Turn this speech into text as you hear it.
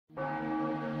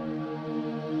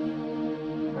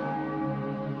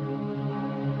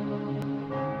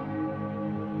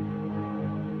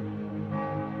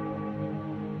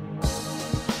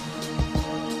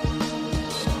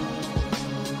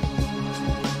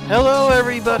Hello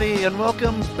everybody and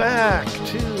welcome back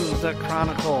to the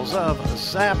Chronicles of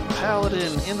Zapp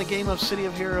Paladin in the game of City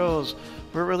of Heroes.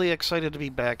 We're really excited to be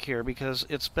back here because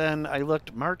it's been, I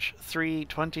looked, March 3,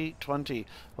 2020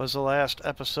 was the last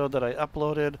episode that I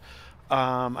uploaded.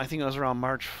 I think it was around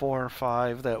March 4 or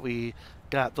 5 that we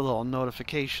got the little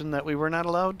notification that we were not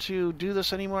allowed to do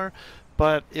this anymore,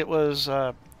 but it was,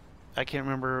 I can't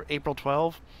remember, April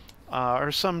 12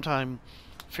 or sometime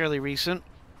fairly recent,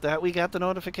 that we got the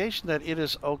notification that it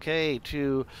is okay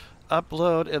to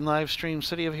upload and live stream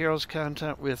City of Heroes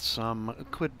content with some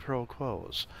quid pro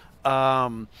quos.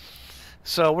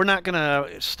 So we're not going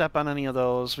to step on any of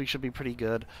those. We should be pretty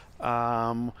good.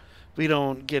 We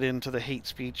don't get into the hate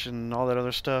speech and all that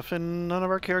other stuff, and none of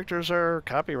our characters are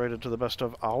copyrighted to the best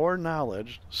of our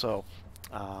knowledge. So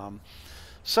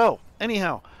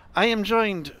anyhow, I am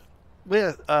joined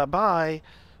with by,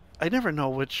 I never know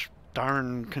which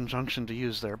darn conjunction to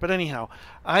use there, but anyhow,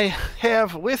 I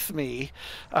have with me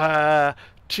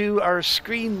to our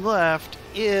screen left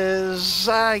is,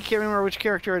 I can't remember which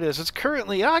character it is. It's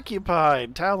currently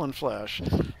occupied,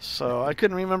 Talonflash. So I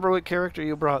couldn't remember what character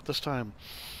you brought this time.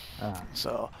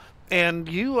 And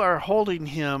you are holding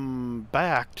him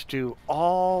back to do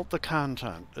all the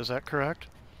content, is that correct?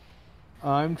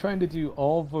 I'm trying to do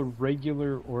all the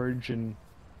regular origin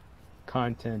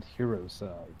content hero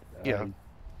side. Yeah.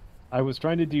 I was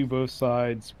trying to do both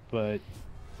sides, but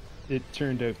it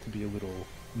turned out to be a little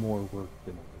more work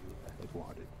than I had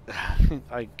wanted.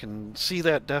 I can see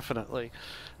that definitely.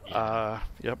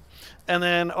 Yep. And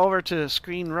then over to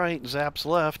screen right, Zapp's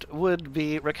left, would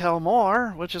be Raquel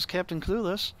Moore, which is Captain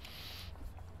Clueless.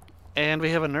 And we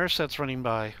have a nurse that's running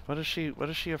by. What is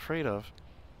she afraid of?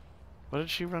 What did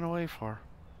she run away for?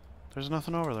 There's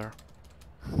nothing over there.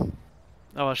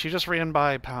 Oh, well, she just ran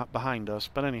by behind us,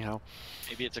 but anyhow.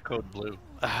 Maybe it's a code blue.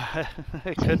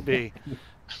 It could be.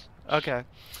 Okay.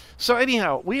 So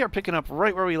anyhow, we are picking up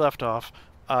right where we left off.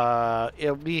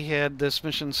 We had this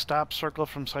mission Stop Circle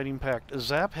from Sighting Pact.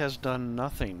 Zapp has done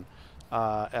nothing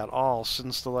at all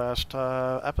since the last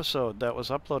episode that was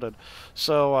uploaded.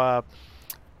 So,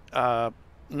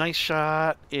 nice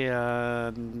shot,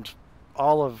 and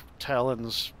all of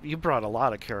Talon's, you brought a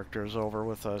lot of characters over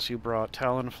with us. You brought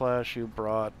Talonflash, you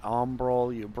brought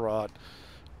Umbral, you brought,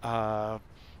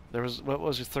 there was, what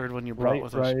was your third one you brought Light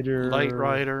with Rider. us? Light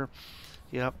Rider.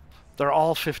 Yep. They're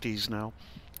all 50s now.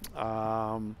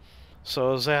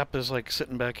 So Zapp is like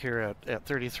sitting back here at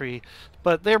 33,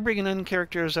 but they're bringing in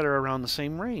characters that are around the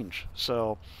same range.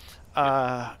 So,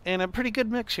 and a pretty good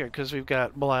mix here because we've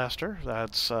got Blaster,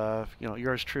 that's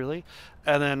yours truly,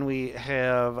 and then we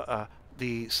have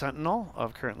the Sentinel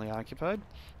of Currently Occupied,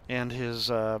 and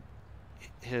his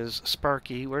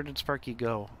Sparky. Where did Sparky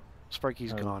go?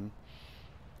 Sparky's gone.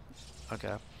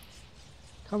 Okay.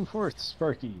 Come forth,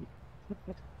 Sparky.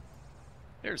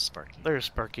 There's Sparky. There's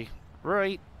Sparky.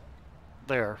 Right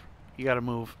there. You gotta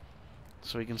move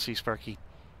so we can see Sparky.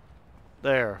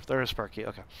 There's Sparky.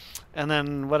 Okay. And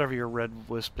then whatever your red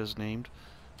wisp is named.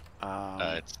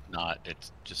 It's not.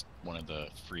 It's just one of the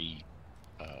free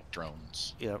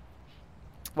drones. Yep.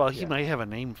 Well, he might have a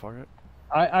name for it.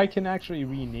 I can actually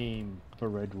rename the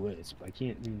Red Wisp. I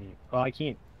can't rename. Well, I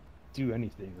can't do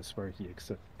anything with Sparky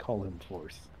except call him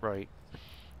forth. Right.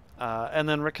 And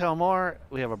then Raquel Moore,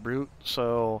 we have a brute,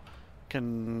 so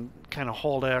can kind of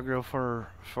hold aggro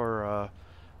for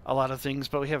a lot of things.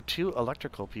 But we have two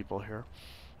electrical people here.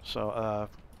 So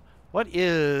what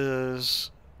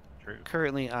is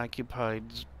currently occupied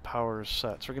power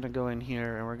sets? We're going to go in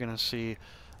here and we're going to see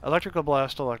electrical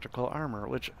blast, electrical armor,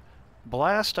 which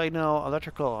blast I know,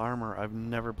 electrical armor I've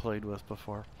never played with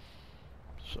before.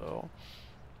 So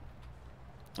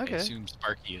okay. I assume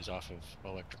Sparky is off of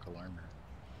electrical armor.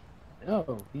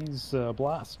 Oh, he's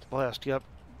blast. Blast, yep.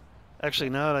 Actually,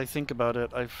 now that I think about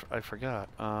it, I forgot.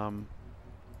 I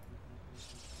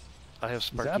have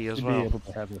Sparky Zapp as should well. be able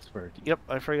to have a Sparky. Yep,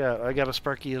 I forgot. I got a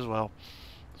Sparky as well.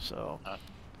 So.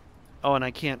 Oh, and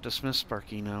I can't dismiss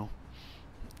Sparky now.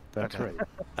 That's okay.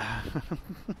 right.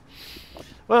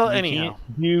 Well, you anyhow.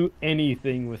 Can't do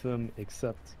anything with him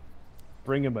except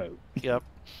bring him out. Yep.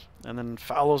 And then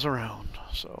follows around.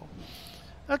 So.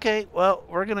 Okay, well,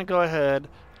 we're going to go ahead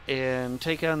and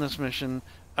take on this mission.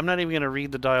 I'm not even going to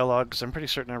read the dialogue because I'm pretty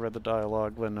certain I read the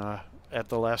dialogue when at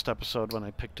the last episode when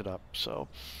I picked it up. So,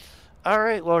 all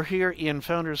right, well, we're here in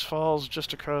Founders Falls,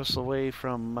 just across the way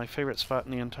from my favorite spot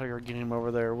in the entire game over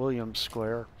there, Williams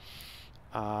Square.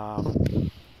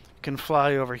 Can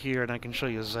fly over here and I can show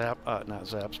you not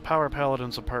Zapp's, Power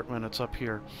Paladin's apartment. It's up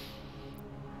here.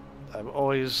 I've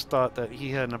always thought that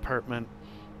he had an apartment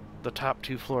the top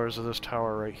 2 floors of this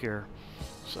tower right here.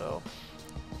 So,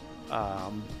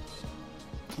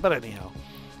 But anyhow,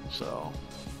 so.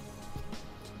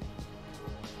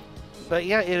 But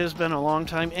yeah, it has been a long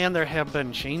time, and there have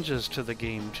been changes to the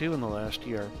game too in the last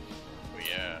year.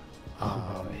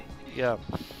 Oh, yeah. Yeah.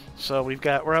 So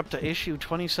we're up to issue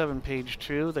 27, page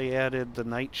 2. They added the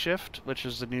night shift, which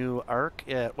is the new arc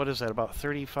at, what is that, about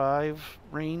 35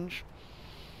 range?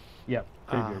 Yep,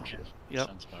 graveyard shift. Yep.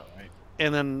 Sounds about right.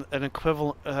 And then an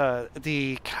equivalent,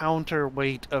 the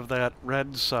counterweight of that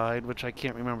red side, which I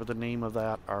can't remember the name of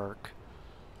that arc.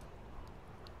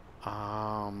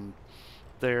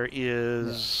 There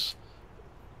is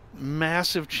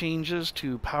massive changes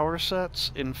to power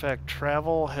sets. In fact,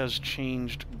 travel has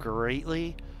changed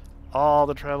greatly. All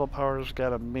the travel powers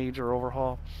got a major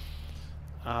overhaul.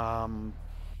 I'm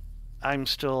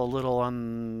still a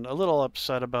little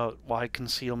upset about why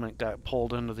concealment got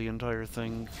pulled into the entire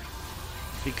thing,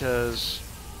 because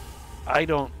I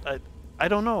don't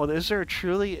know. Is there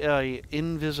truly a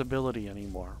invisibility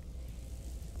anymore?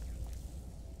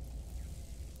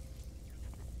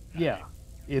 Yeah,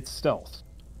 it's stealth.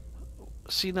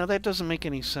 See, now that doesn't make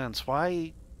any sense.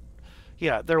 Why?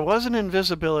 Yeah, there was an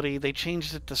invisibility. They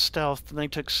changed it to stealth, and they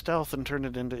took stealth and turned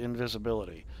it into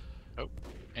invisibility. Oh,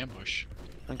 ambush.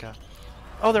 Okay.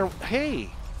 Oh, hey!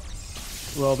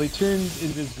 Well, they turned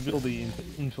invisibility into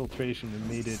infiltration and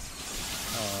made it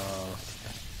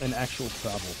an actual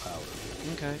travel power.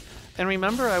 Okay. And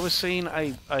remember, I was saying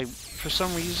I for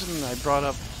some reason I brought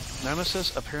up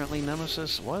Nemesis. Apparently,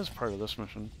 Nemesis was part of this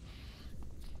mission.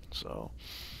 So,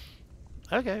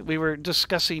 okay, we were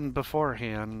discussing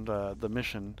beforehand the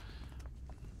mission.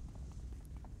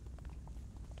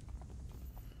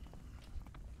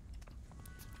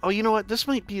 Oh, you know what? This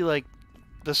might be like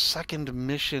the second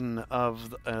mission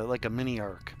of like a mini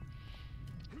arc.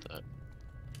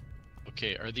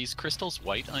 Okay, are these crystals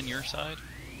white on your side?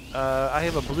 I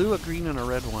have a blue, a green, and a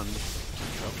red one.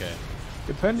 Okay.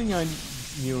 Depending on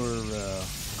your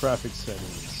graphic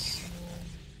settings,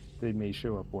 they may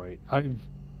show up white.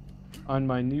 On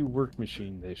my new work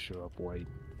machine, they show up white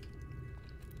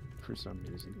for some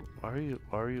reason. Why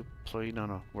are you playing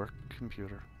on a work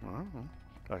computer? I don't know.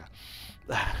 Okay.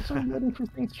 So I'm waiting for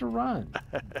things to run.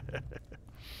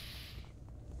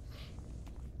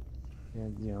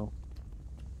 And, you know,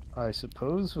 I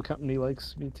suppose the company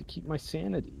likes me to keep my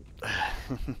sanity.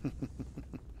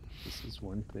 This is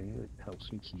one thing that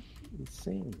helps me keep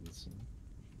sane. So.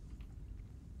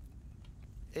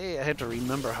 Hey, I had to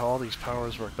remember how all these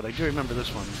powers work, but I do remember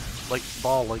this one. Like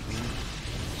ball lightning.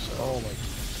 So, ball lightning.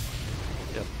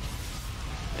 Yep.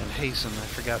 And hasten, I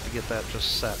forgot to get that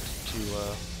just set to,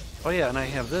 oh yeah, and I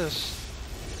have this.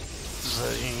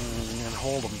 Zing, and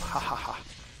hold them. Ha ha ha.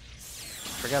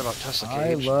 Forgot about Tesla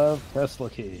Cage. I love Tesla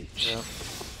Cage. Yep.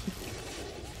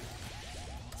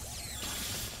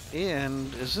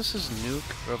 And is this his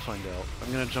nuke? We'll find out.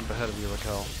 I'm gonna jump ahead of you,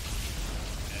 Raquel.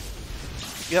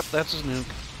 Yep, that's his nuke.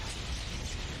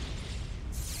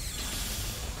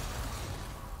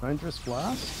 Thunderous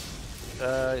Blast?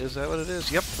 Is that what it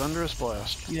is? Yep, Thunderous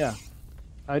Blast. Yeah.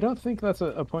 I don't think that's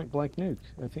a point-blank nuke.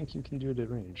 I think you can do it at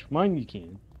range. Mine you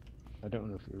can. I don't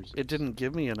know if yours. It didn't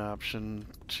give me an option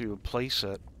to place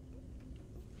it.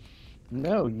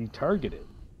 No, you target it.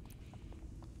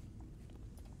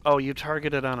 Oh, you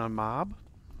target it on a mob?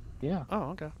 Yeah.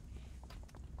 Oh, okay.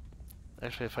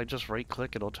 Actually, if I just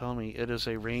right-click, it'll tell me it is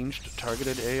a ranged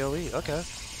targeted AoE. Okay.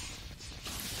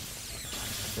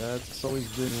 That's always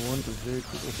been one of the very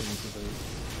cool things about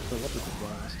the Electrical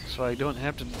Blast. So I don't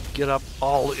have to get up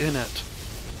all in it.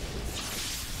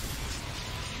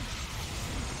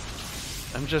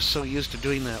 I'm just so used to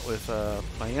doing that with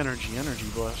my energy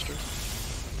blaster.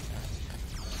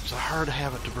 It's a hard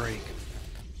habit to break.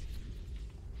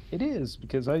 It is,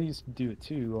 because I used to do it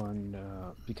too on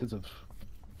because of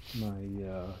my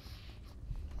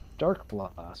Dark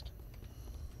Blast.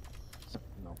 So,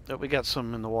 no. We got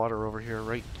some in the water over here,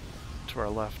 right to our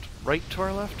left. Right to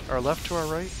our left? Our left to our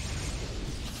right?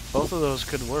 Both of those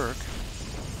could work.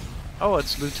 Oh,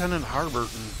 it's Lieutenant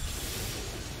Harburton.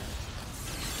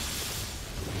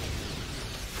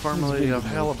 Formerly of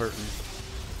Halliburton.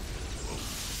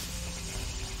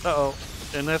 Uh-oh.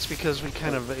 And that's because we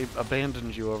kind of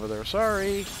abandoned you over there.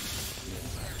 Sorry!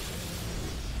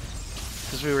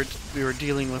 Because we were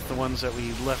dealing with the ones that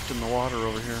we left in the water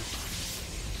over here.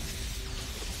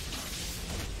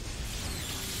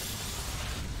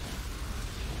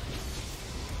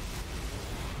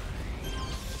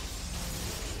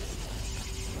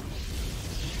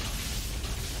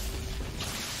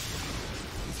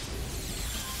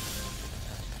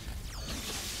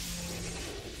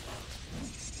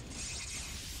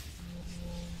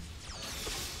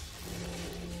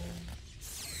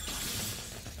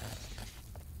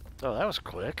 Oh, that was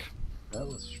quick. That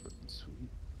was short and sweet.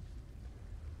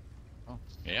 Oh,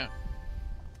 yeah.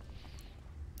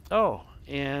 Oh,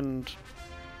 and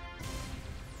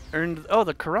earned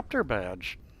the Corruptor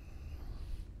badge.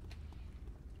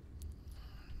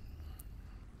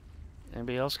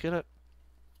 Anybody else get it?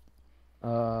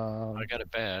 I got a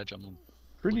badge. I'm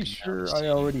Pretty looking down to sure I see.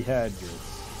 already had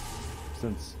this,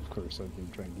 since of course I've been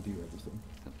trying to do everything.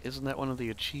 Isn't that one of the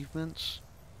achievements?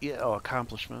 Yeah, oh,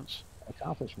 accomplishments.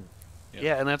 Accomplishment. Yep.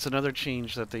 Yeah, and that's another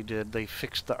change that they did. They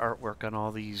fixed the artwork on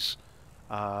all these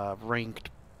ranked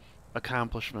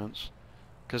accomplishments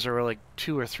because there were like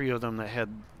 2 or 3 of them that had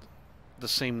the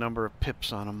same number of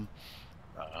pips on them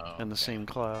in the same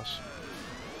class.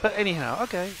 But anyhow,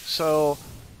 okay, so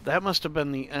that must have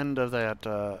been the end of that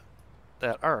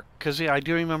that arc. Because yeah, I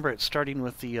do remember it starting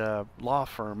with the law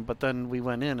firm, but then we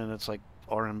went in and it's like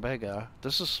Orembega.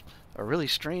 This is a really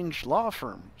strange law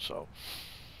firm. So,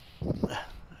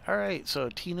 all right. So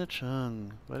Tina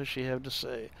Chung, what does she have to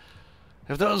say?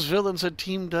 If those villains had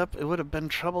teamed up, it would have been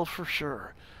trouble for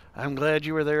sure. I'm glad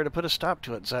you were there to put a stop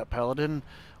to it, Zapp Paladin.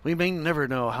 We may never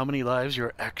know how many lives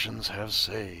your actions have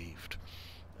saved.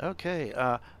 Okay,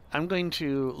 I'm going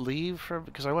to leave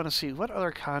because I want to see what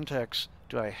other contacts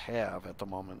do I have at the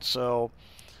moment. So,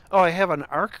 oh, I have an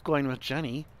arc going with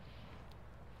Jenny.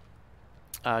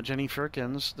 Jenny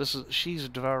Firkins. She's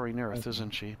devouring Earth,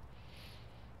 isn't she?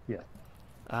 Yeah.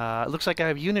 It looks like I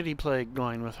have Unity Plague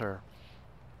going with her.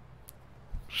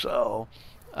 So,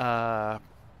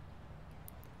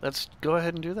 let's go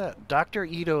ahead and do that. Dr.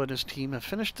 Ito and his team have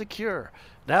finished the cure.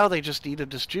 Now they just need to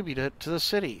distribute it to the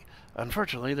city.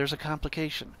 Unfortunately, there's a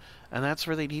complication, and that's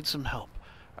where they need some help.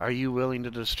 Are you willing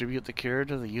to distribute the cure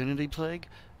to the Unity Plague?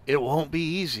 It won't be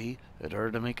easy. In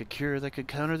order to make a cure that could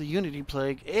counter the Unity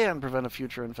Plague and prevent a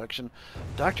future infection,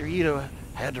 Dr. Ito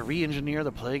had to re-engineer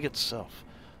the plague itself.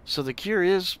 So the cure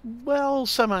is, well,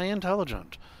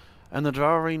 semi-intelligent, and the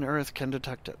devouring Earth can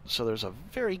detect it. So there's a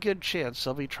very good chance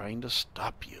they'll be trying to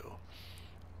stop you.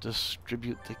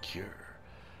 Distribute the cure.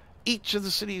 Each of the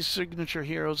city's signature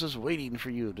heroes is waiting for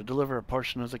you to deliver a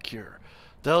portion of the cure.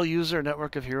 They'll use their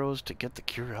network of heroes to get the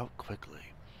cure out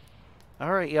quickly.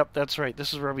 Alright, yep, that's right.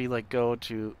 This is where we go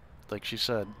to, like she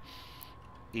said,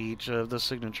 each of the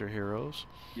signature heroes.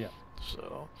 Yeah.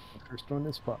 So, the first one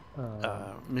is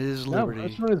Ms. Liberty. No, the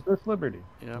first one is Miss Liberty.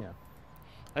 Yep. Yeah.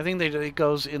 I think it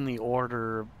goes in the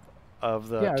order of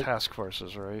the task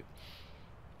forces, right?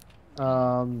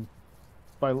 By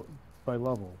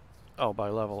level. Oh, by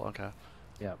level, okay.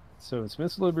 Yeah. So it's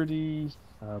Miss Liberty,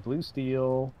 Blue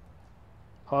Steel,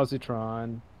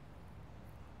 Positron,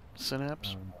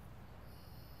 Synapse,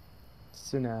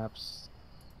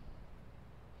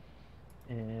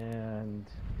 and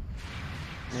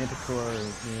Manticore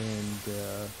and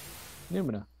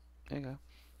Numina. There you go.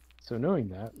 So knowing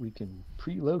that, we can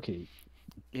pre-locate.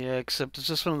 Yeah, except it's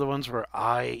just one of the ones where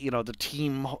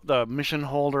the mission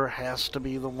holder has to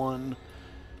be the one.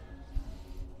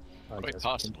 Quite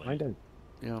possibly.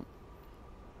 Yeah.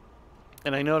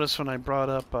 And I noticed when I brought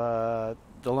up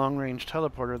the long-range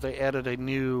teleporter, they added a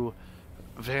new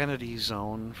vanity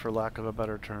zone, for lack of a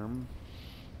better term.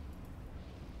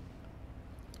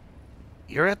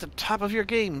 You're at the top of your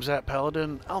game, Zapp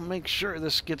Paladin. I'll make sure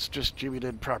this gets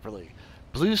distributed properly.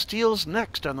 Blue Steel's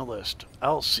next on the list.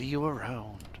 I'll see you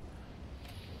around.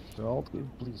 So I'll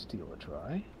give Blue Steel a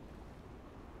try.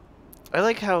 I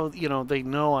like how, they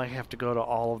know I have to go to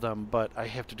all of them, but I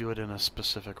have to do it in a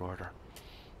specific order.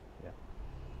 Yeah.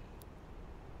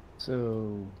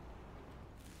 So,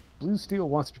 Blue Steel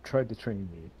wants to try to train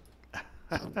me.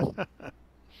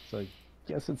 So I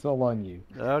guess it's all on you.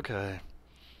 Okay.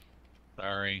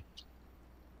 Sorry.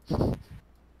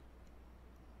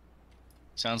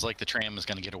 Sounds like the tram is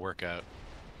going to get a workout.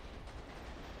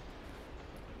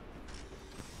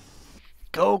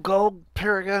 Go, go,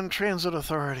 Paragon Transit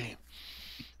Authority.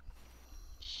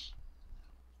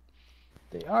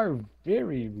 They are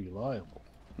very reliable.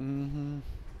 Mm-hmm.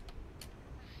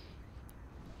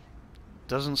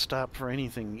 Doesn't stop for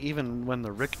anything, even when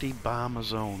the Rickety bomb a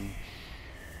zone.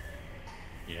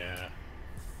 Yeah.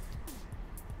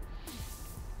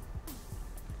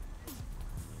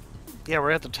 Yeah,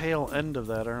 we're at the tail end of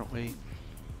that, aren't we?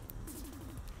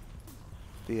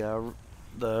 The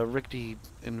Rickety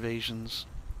invasions.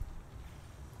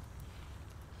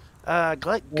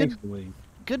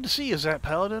 Good to see you, Zapp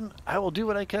Paladin. I will do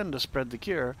what I can to spread the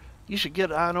cure. You should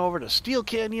get on over to Steel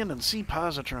Canyon and see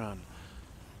Positron.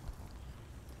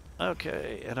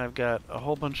 Okay, and I've got a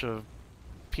whole bunch of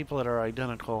people that are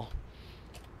identical.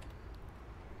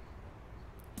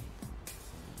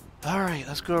 Alright,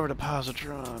 let's go over to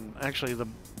Positron. Actually,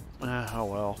 oh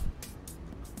well.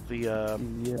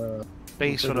 The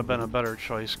base would have been a better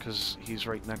choice because he's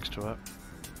right next to it.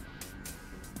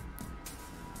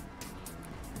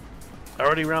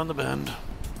 Already round the bend.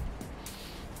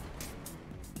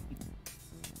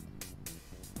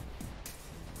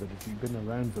 But have you been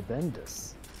around the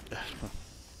bendis?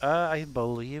 I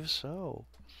believe so.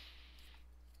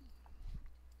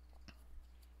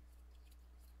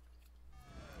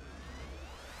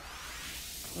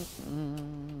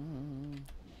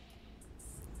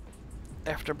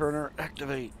 Afterburner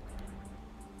activate.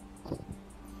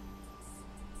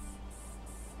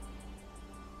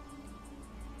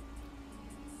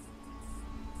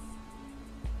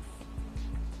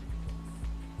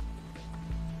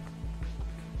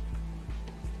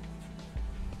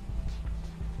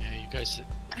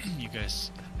 You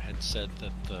guys had said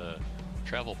that the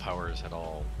travel powers had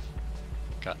all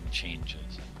gotten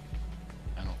changes.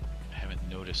 I haven't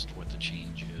noticed what the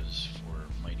change is for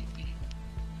Mighty Leap.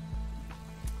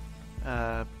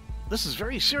 This is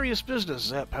very serious business,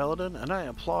 Zapp Paladin, and I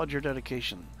applaud your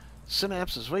dedication.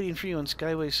 Synapse is waiting for you in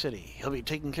Skyway City. He'll be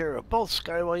taking care of both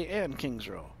Skyway and Kings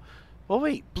Row. Well,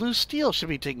 wait, Blue Steel should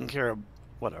be taking care of...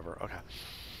 whatever, okay.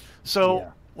 So,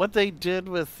 yeah. What they did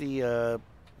with the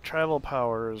travel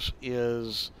powers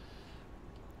is...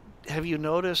 have you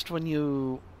noticed when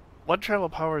you... what travel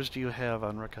powers do you have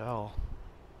on Raquel?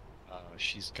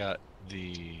 She's got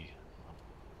the...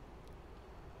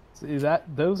 Is that...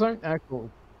 those aren't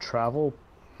actual travel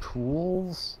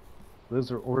pools?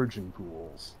 Those are origin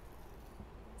pools.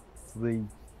 They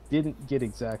didn't get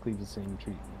exactly the same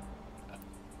treatment.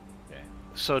 Okay.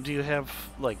 So do you have,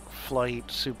 like,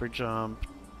 flight, super jump,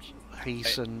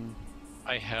 hasten?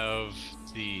 I have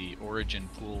the origin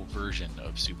pool version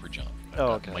of super jump.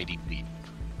 Oh, okay. Mighty Leap.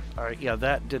 Alright, yeah,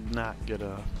 that did not get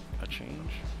a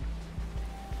change.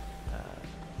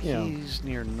 He's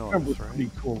near north, right? Pretty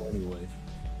cool anyway,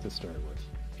 to start with.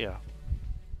 Yeah.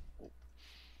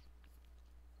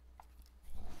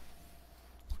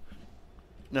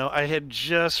 No, I had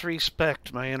just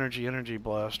respect my energy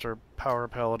blaster, power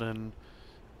paladin,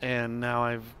 and now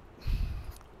I've,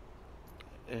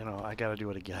 I gotta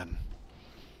do it again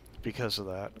because of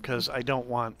that. Because I don't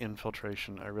want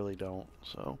infiltration, I really don't.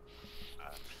 So,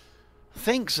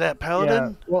 thanks, Zapp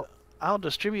Paladin. Yeah, well, I'll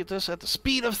distribute this at the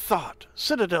speed of thought.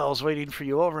 Citadel's waiting for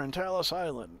you over in Talos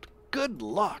Island. Good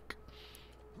luck.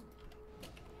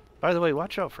 By the way,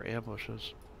 watch out for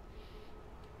ambushes.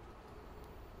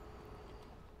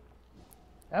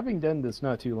 Having done this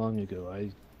not too long ago, I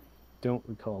don't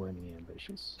recall any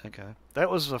ambushes. Okay.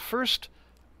 That was the first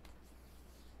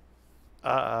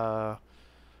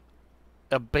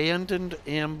abandoned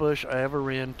ambush I ever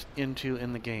ran into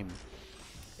in the game.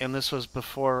 And this was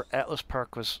before Atlas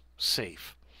Park was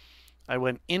safe. I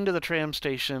went into the tram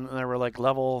station and there were like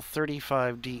level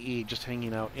 35 DE just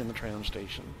hanging out in the tram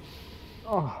station.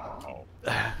 Oh.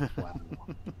 Wow.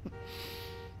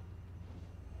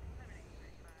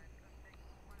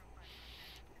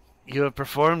 You have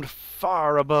performed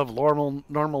far above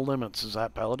normal limits,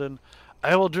 Zapp Paladin.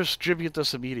 I will distribute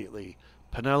this immediately.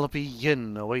 Penelope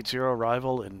Yin awaits your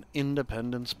arrival in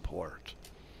Independence Port.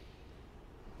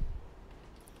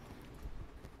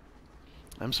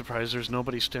 I'm surprised there's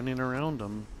nobody standing around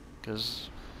him, because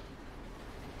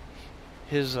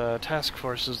his task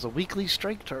force is the weekly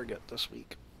strike target this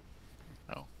week.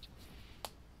 Oh.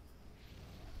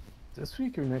 This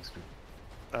week or next week?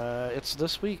 It's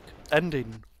this week.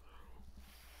 Ending.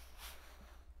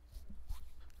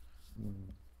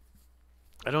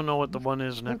 I don't know what the one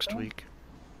is next week.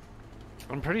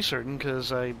 I'm pretty certain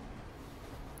because I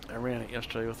ran it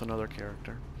yesterday with another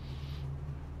character.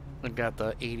 And got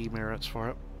the 80 merits for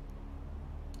it.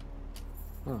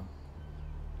 Huh.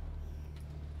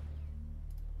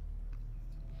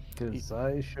 Because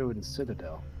I showed a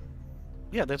Citadel.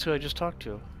 Yeah, that's who I just talked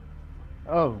to.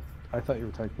 Oh, I thought you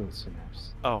were talking about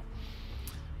Synapse. Oh.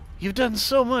 You've done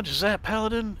so much, Zapp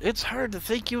Paladin. It's hard to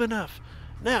thank you enough.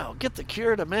 Now, get the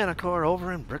cure to Manticore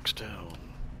over in Brickstone.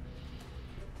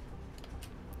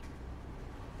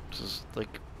 This is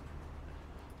like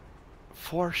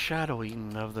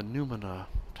foreshadowing of the Numina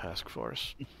task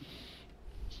force.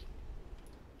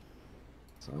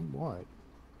 Somewhat.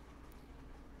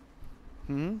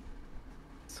 Hmm?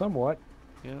 Somewhat.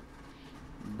 Yep.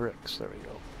 Bricks, there we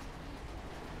go.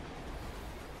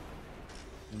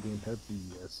 You didn't have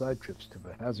the side trips to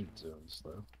the hazard zones,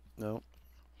 though. No.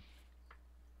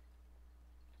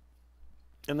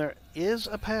 And there is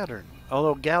a pattern.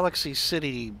 Although Galaxy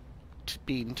City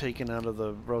being taken out of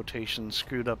the rotation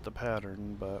screwed up the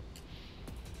pattern, but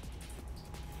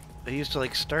they used to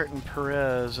like start in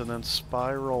Perez and then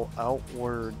spiral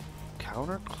outward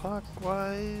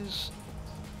counterclockwise.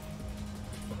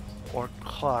 or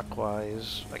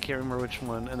clockwise. I can't remember which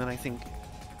one. And then I think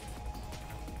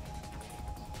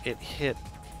it hit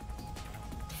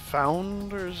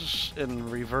Founders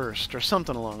and reversed, or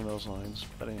something along those lines.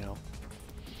 But anyhow.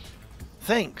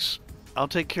 Thanks. I'll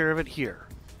take care of it here.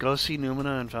 Go see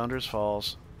Numina and Founders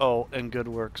Falls. Oh, and good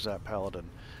work, Zapp Paladin.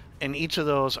 And each of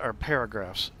those are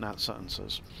paragraphs, not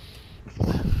sentences.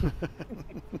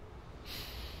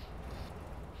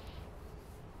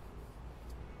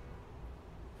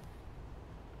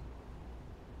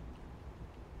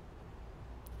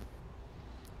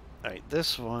 Alright,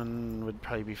 this one would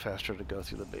probably be faster to go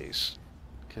through the base,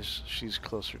 because she's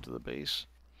closer to the base.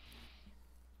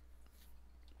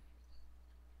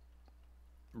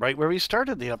 Right where we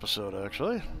started the episode,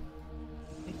 actually.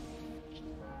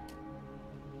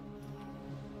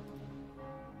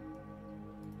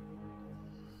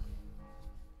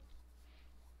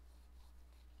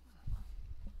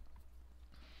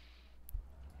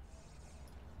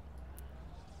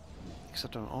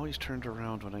 Except I'm always turned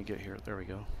around when I get here. There we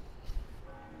go.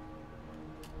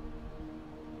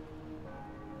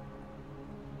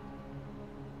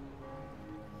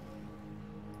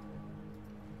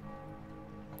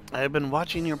 I have been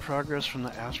watching your progress from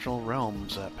the astral realm,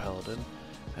 Zapp Paladin,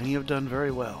 and you have done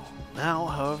very well. Now,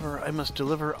 however, I must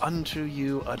deliver unto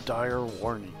you a dire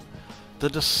warning. The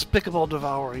despicable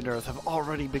devouring earth have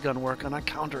already begun work on a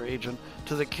counter-agent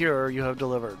to the cure you have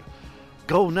delivered.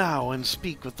 Go now and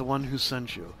speak with the one who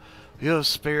sent you. You have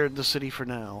spared the city for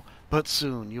now, but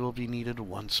soon you will be needed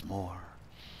once more.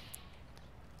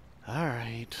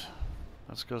 Alright.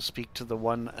 Let's go speak to the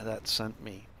one that sent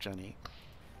me, Jenny.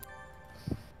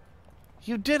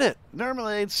 You did it!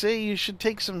 Normally I'd say you should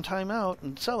take some time out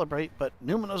and celebrate, but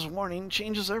Numina's warning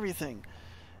changes everything.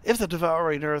 If the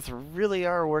devouring earth really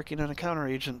are working on a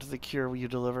counter-agent to the cure you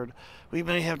delivered, we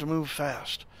may have to move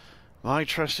fast. My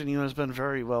trust in you has been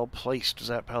very well placed,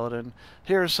 Zapp Paladin.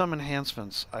 Here are some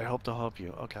enhancements. I hope to help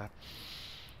you. Okay.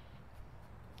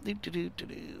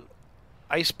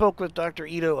 I spoke with Dr.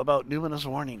 Ito about Numina's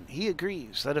warning. He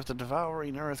agrees that if the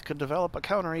devouring earth could develop a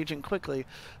counter-agent quickly,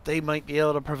 they might be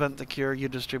able to prevent the cure you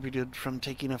distributed from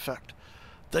taking effect.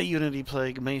 The Unity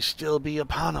Plague may still be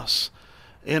upon us.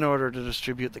 In order to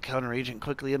distribute the counter-agent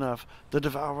quickly enough, the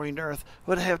devouring earth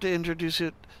would have to introduce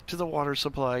it to the water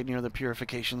supply near the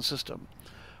purification system.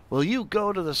 Will you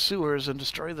go to the sewers and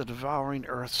destroy the devouring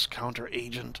earth's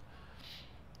counter-agent?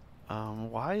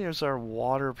 Why is our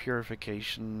water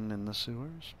purification in the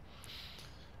sewers?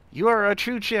 You are a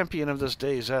true champion of this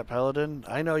day, Zapp Paladin.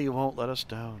 I know you won't let us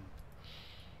down.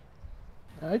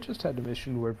 I just had a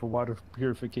mission where the water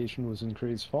purification was in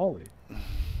Craze Folly.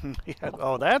 Yeah,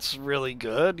 oh, that's really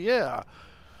good. Yeah.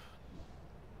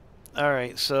 All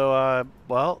right. So,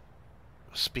 well,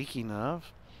 speaking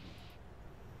of.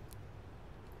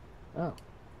 Oh.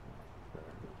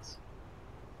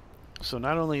 So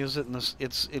not only is it in this,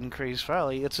 it's in Craze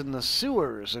Folly, it's in the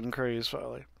sewers in Craze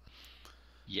Folly.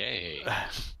 Yay.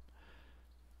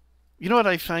 You know what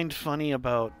I find funny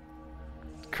about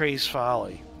Craze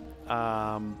Folly?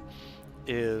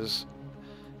 Is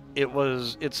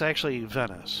it's actually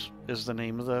Venice is the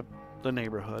name of the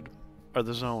neighborhood or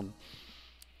the zone,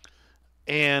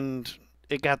 and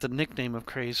it got the nickname of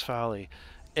Craze Folly.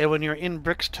 And when you're in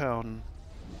Brickstown,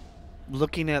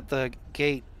 looking at the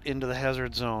gate into the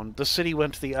hazard zone, the city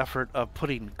went to the effort of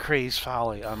putting Craze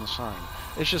Folly on the sign.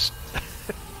 It's just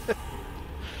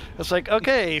it's like,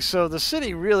 okay, so the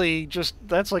city really just,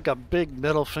 that's like a big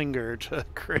middle finger to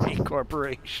Cray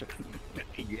Corporation.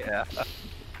 Yeah.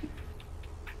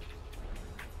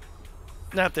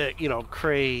 Not that, you know,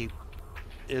 Cray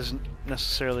isn't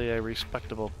necessarily a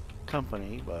respectable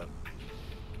company, but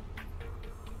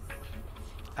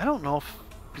I don't know if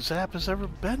Zapp has ever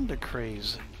been to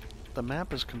Cray's. The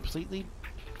map is completely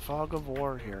fog of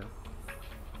war here.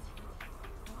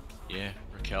 Yeah,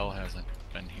 Raquel hasn't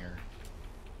been here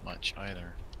much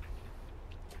either.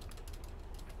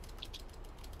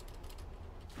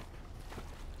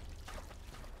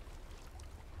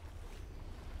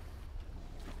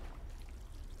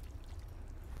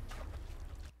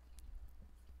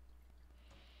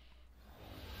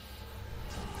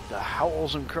 The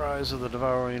howls and cries of the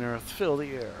devouring earth fill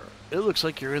the air. It looks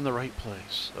like you're in the right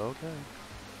place. Okay.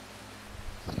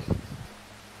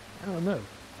 I don't know.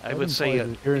 I would say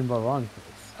it, you're in the wrong place.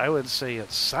 I would say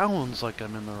it sounds like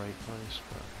I'm in the right place,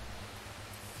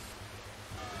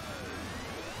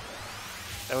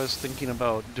 but I was thinking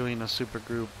about doing a super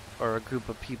group or a group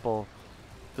of people.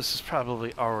 This has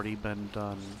probably already been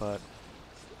done, but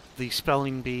the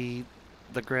spelling bee,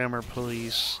 the grammar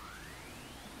police,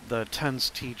 the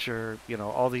tense teacher, you know,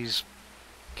 all these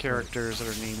characters that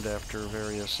are named after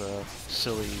various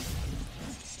silly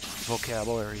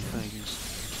vocabulary things.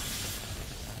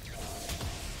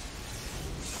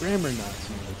 Grammar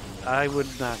Nazi. I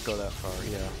would not go that far,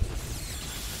 yeah.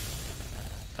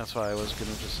 That's why I was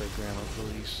going to just say grammar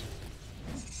police.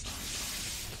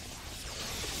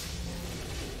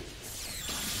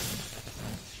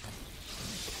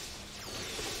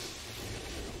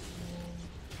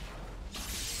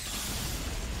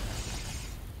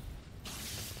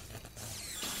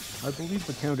 I believe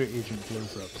the counter agent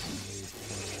blows up, so they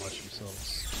want to watch themselves.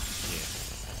 Yeah.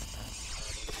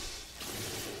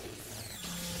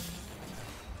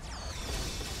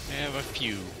 I have a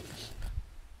few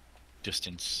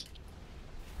distance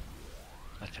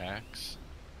attacks.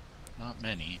 Not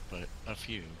many, but a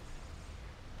few.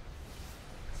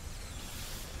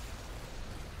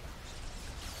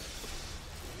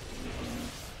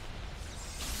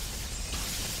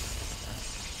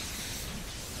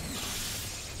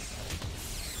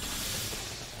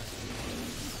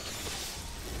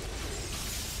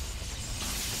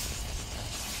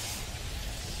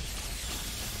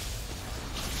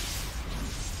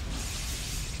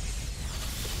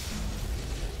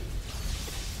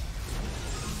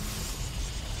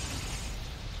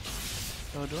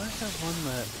 Oh, do I have one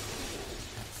that...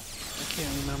 I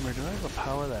can't remember. Do I have a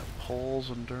power that pulls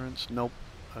endurance? Nope.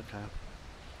 Okay.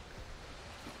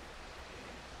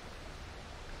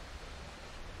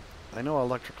 I know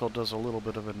electrical does a little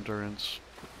bit of endurance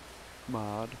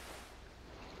mod.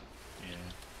 Yeah.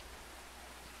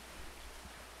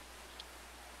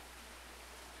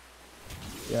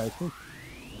 Yeah, I think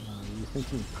you're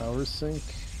thinking power sync.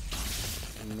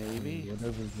 Maybe.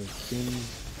 Whatever the thing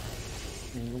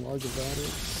analog of that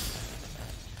is.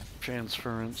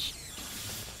 Transference.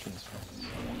 Transference.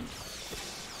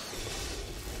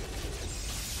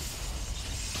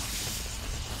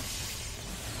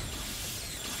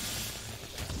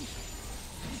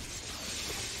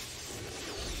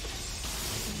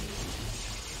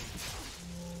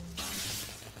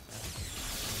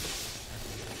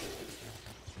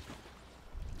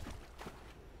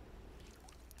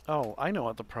 Oh, I know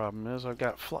what the problem is. I've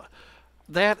got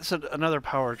that's another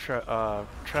power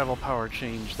travel power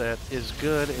change that is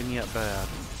good and yet bad.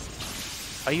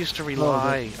 I used to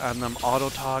rely on them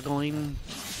auto-toggling,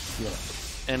 Yeah.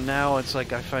 and now it's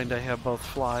like I find I have both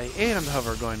fly and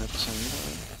hover going at the same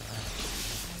time.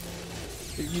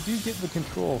 But you do get the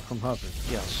control from hover.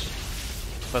 Yes,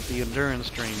 but the endurance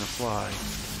drain of fly.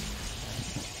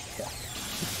 Yeah.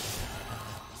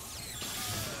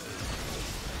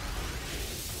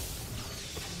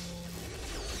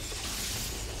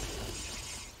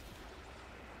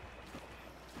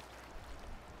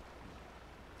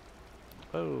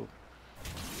 Oh.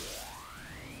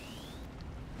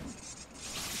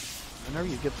 Whenever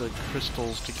you get the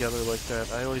crystals together like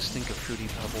that, I always think of Fruity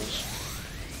Pebbles.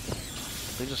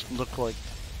 They just look like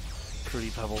Fruity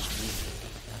Pebbles to me.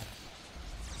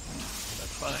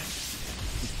 That's fine.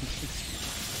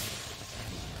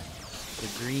 The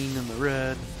green and the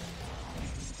red.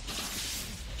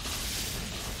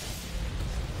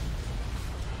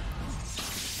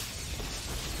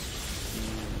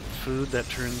 Food that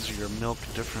turns your milk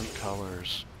different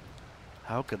colors.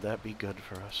 How could that be good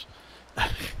for us?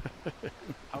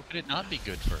 How could it not be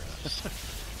good for us?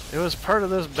 It was part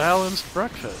of this balanced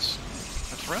breakfast.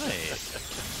 That's right.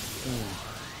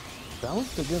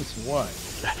 Balanced against what?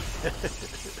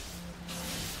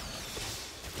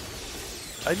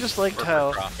 I just liked For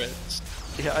how... profits.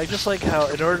 Yeah, I just like how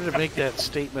in order to make that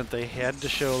statement they had to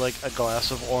show like a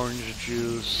glass of orange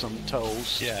juice, some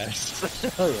toast. Yes.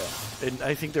 Oh yeah. And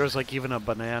I think there was like even a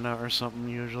banana or something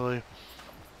usually.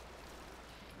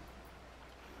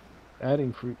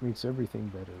 Adding fruit makes everything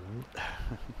better,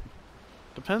 right?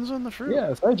 Depends on the fruit.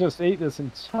 Yes, I just ate this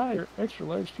entire extra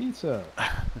large pizza.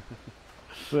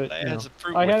 But It you has know, a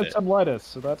fruit I with had it. some lettuce,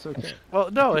 so that's okay. Well,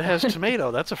 no, it has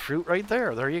tomato. That's a fruit right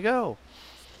there. There you go.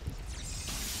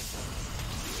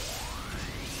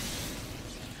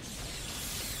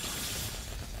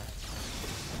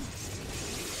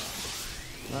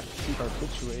 Not to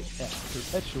perpetuate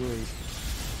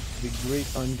the great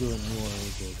ongoing war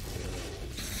that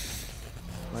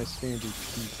my standard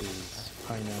pizza is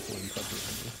pineapple and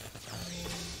pepperoni.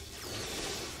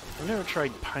 I've never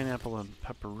tried pineapple and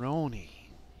pepperoni.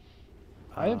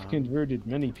 I have converted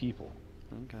many people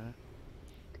Okay.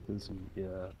 because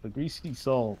the greasy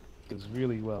salt goes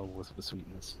really well with the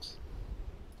sweetness.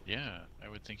 Yeah, I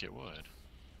would think it would.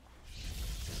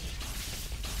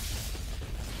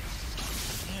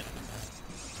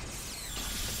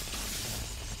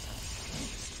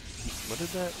 What did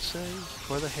that say?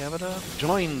 For the Hamadan?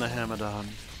 Join the Hamadan.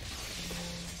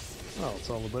 Well, it's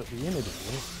all about the unity,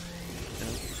 right?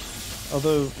 Yeah.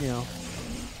 Although, you know,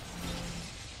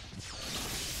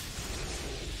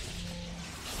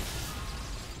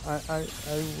 I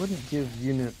wouldn't give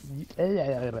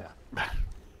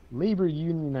labor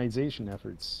unionization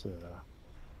efforts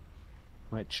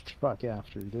much fuck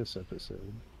after this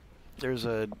episode. There's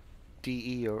a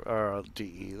DE or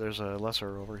DE. There's a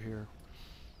lesser over here,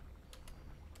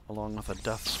 along with a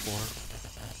death spore.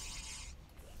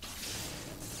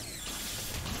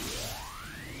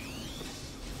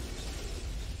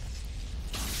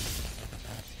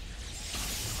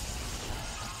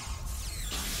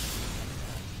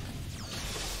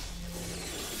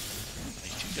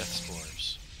 Death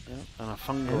spores. Yeah, and a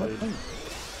fungoid.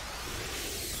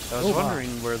 I was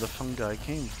wondering where the fungi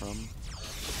came from.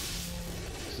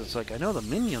 Because it's like, I know the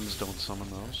minions don't summon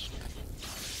those.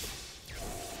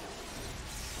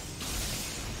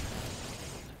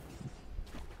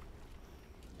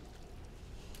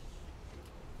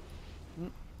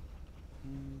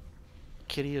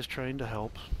 Kitty is trying to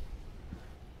help.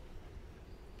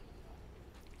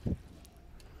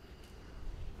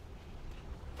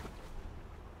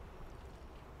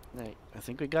 Hey, I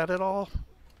think we got it all. I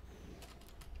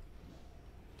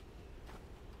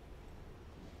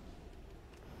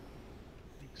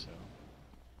think so.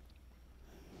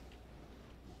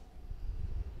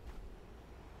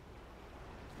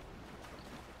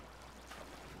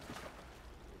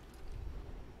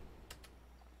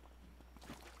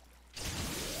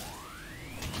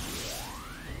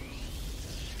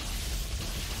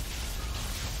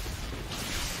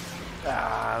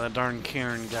 Ah, the darn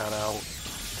Karen got out.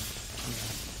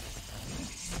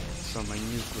 So my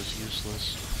nuke was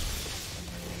useless.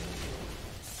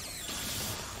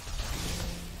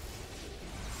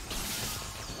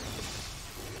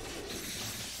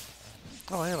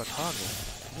 Oh, I have a toggle.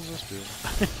 What does this do?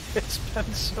 It's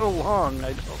been so long,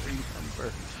 I don't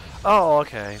remember. Oh,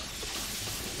 okay.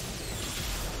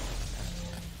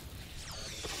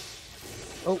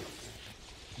 Oh,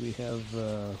 we have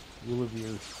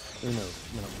Willowveer. Or no,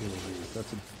 not Willowveer.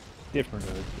 That's a different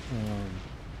Earth.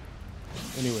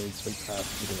 Anyways, we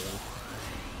passed the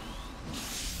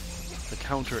The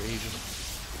counter agent.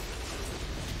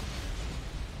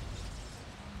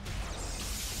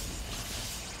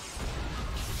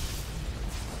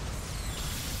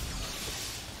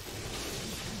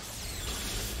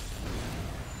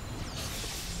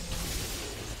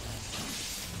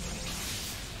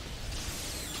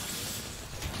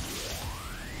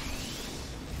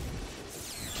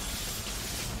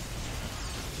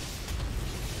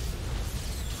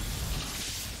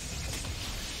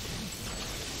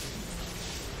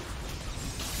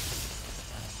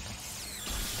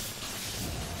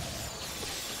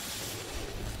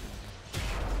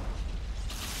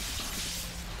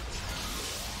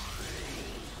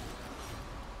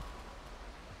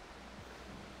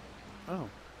 Oh,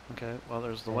 okay. Well,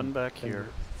 there's the one back here.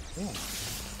 Yeah. It's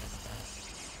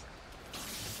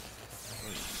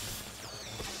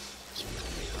going to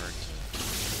be hard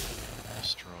to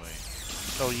destroy.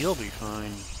 Oh, you'll be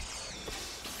fine.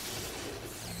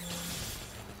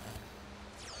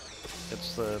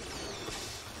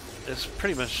 It's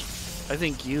pretty much, I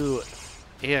think you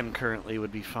and currently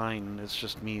would be fine. It's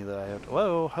just me that I have.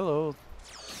 Whoa, hello.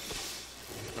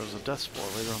 There's a death spore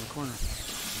right around the corner.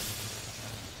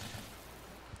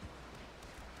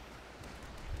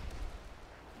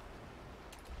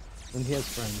 And he has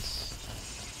friends.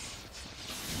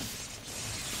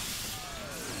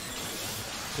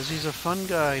 Because he's a fun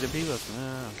guy to be with.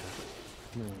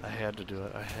 Okay. No. I had to do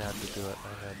it. I had to do it.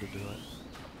 I had to do it.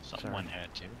 Someone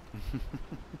had to.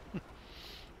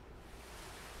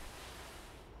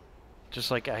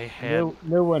 Just like I had.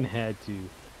 No one had to.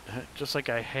 Just like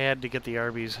I had to get the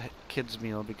Arby's kids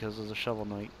meal because of the Shovel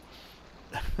Knight.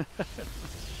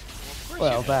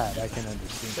 Well, that I can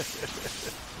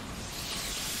understand.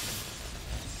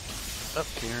 Up,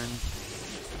 Karen.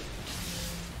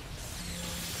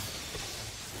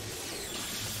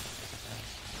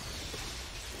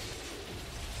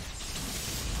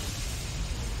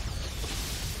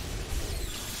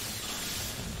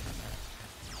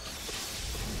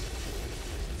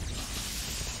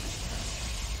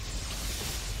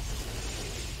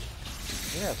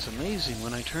 Yeah, it's amazing.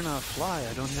 When I turn off fly,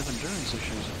 I don't have endurance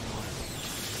issues anymore.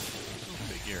 Go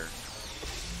figure.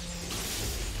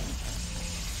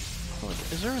 Oh,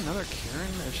 is there another Karen?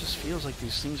 It just feels like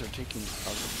these things are taking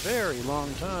a very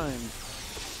long time.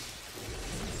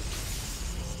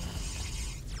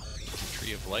 There's a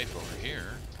tree of life over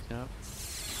here. Yep.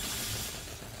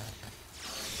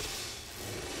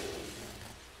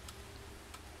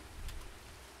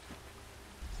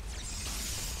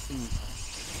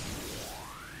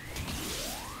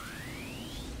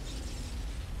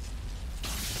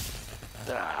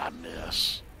 Ah,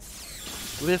 miss.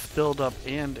 With build-up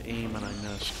and aim, and I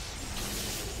missed.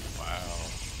 Wow.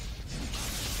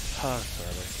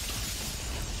 Pathetic.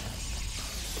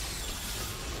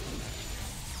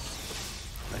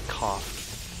 I coughed.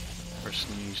 Or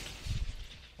sneezed.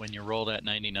 When you roll at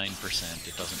 99%,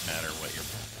 it doesn't matter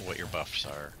what your buffs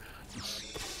are.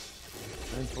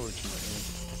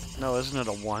 Unfortunately. No, isn't it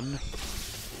a 1?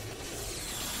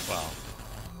 Well,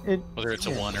 whether it's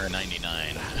a 1 or a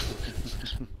 99.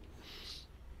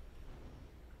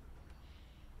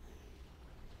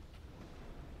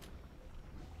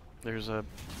 There's a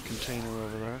container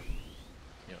over there.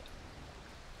 Yep.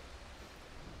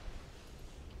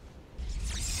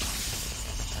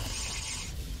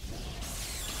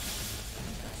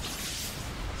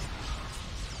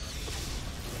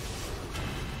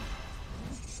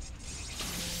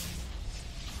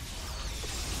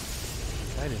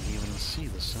 I didn't even see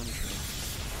the sentry.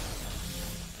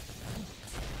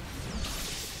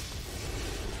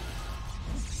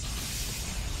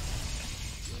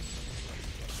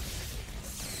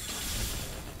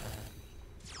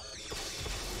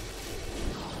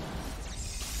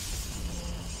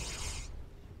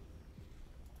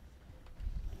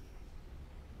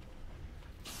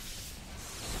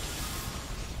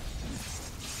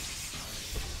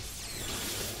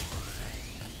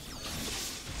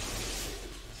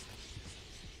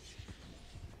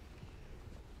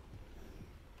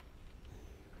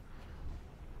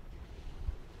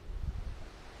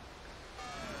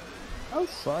 How's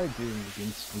Psy doing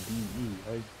against the DE?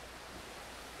 I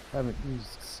haven't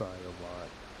used Psy a lot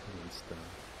against them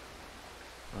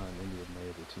on any of my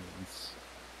other teams.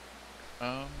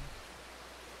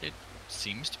 It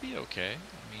seems to be okay.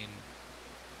 I mean,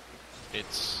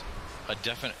 it's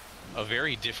a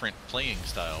very different playing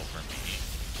style for me.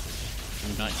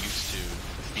 I'm not used to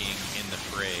being in the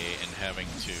fray and having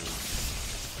to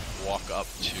walk up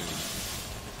to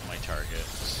my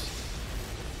targets.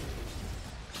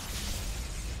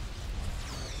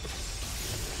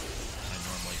 I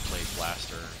normally play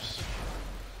blasters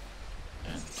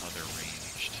and other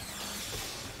ranged.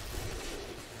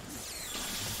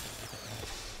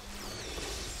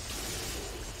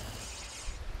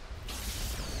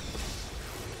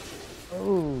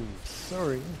 Oh,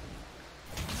 sorry.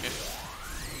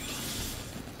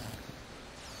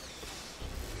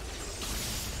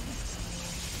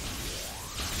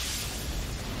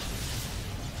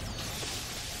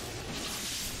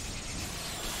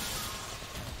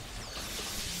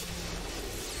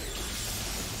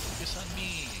 Focus on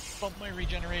me! Bump my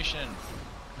regeneration!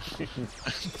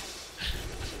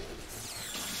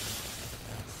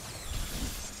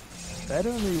 That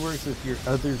only works if your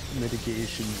other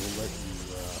mitigation will let you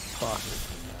profit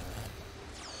from that.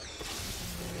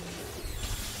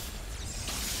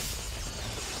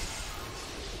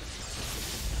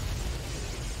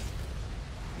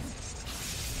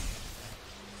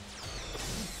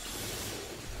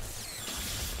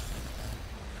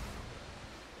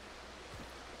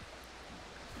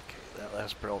 Okay, that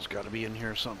last barrel's got to be in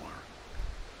here somewhere.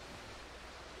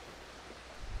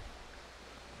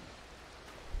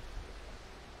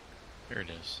 Here it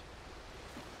is.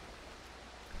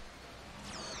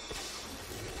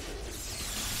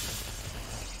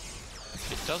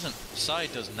 It doesn't, Psy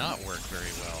does not work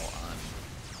very well on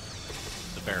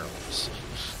the barrels.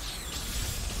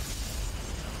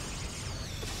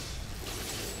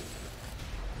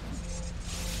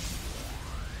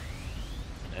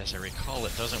 As I recall,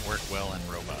 it doesn't work well in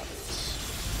robots.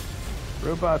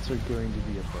 Robots are going to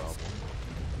be a problem.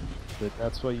 But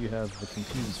that's why you have the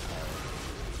confuse power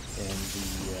and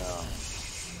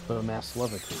the mass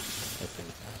levitate, I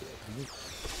think.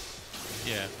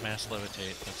 Yeah, mass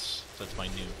levitate, that's my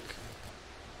nuke.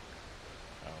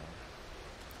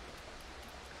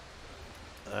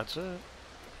 That's it.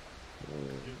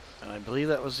 And I believe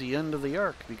that was the end of the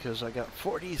arc because I got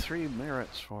 43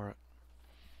 merits for it.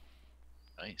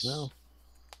 Nice. Well,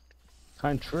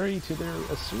 contrary to their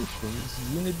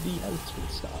assertions, Unity has been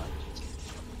stopped.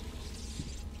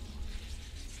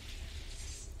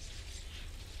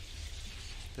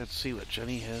 Let's see what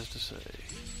Jenny has to say.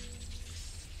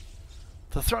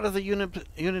 The threat of the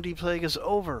Unity Plague is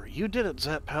over. You did it,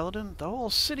 Zapp Paladin. The whole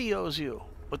city owes you.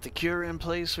 With the cure in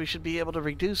place, we should be able to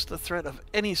reduce the threat of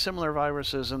any similar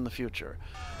viruses in the future.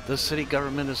 The city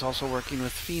government is also working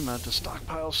with FEMA to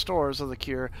stockpile stores of the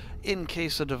cure in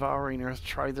case a devouring earth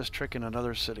try this trick in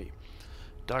another city.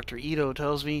 Dr. Ito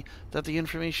tells me that the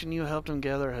information you helped him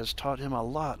gather has taught him a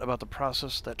lot about the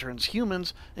process that turns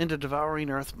humans into devouring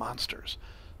earth monsters.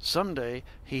 Someday,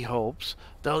 he hopes,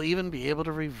 they'll even be able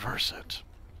to reverse it.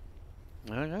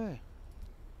 Okay.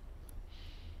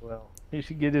 Well, he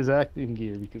should get his acting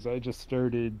gear because I just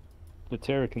started the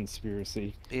Terra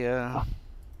Conspiracy. Yeah.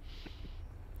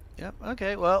 Yep.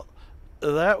 Okay. Well,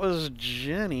 that was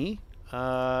Jenny.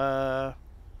 So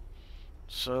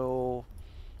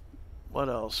what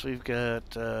else? We've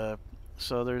got.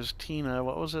 So there's Tina.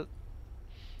 What was it?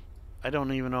 I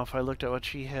don't even know if I looked at what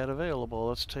she had available.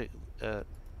 Let's take a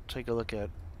look at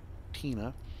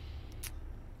Tina.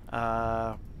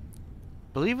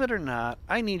 Believe it or not,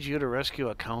 I need you to rescue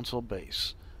a council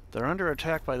base. They're under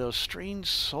attack by those strange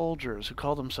soldiers who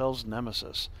call themselves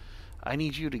Nemesis. I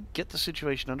need you to get the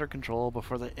situation under control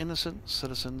before the innocent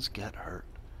citizens get hurt.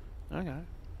 Okay.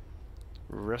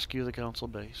 Rescue the council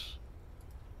base.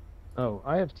 Oh,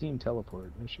 I have Team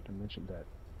Teleport. I should have mentioned that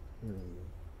earlier.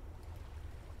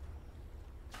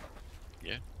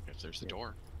 Yeah, if there's the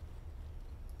door.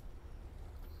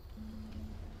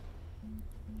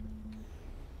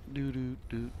 Do do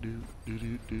do do do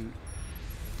do do.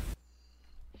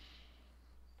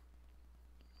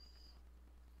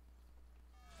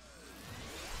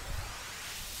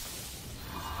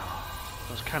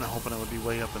 I was kind of hoping it would be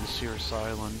way up in Sears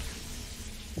Island.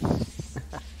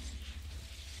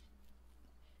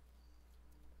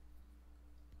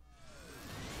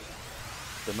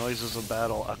 The noises of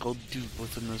battle echo deep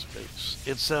within this base.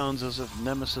 It sounds as if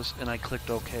Nemesis, and I clicked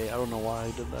OK. I don't know why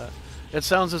I did that. It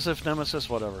sounds as if Nemesis,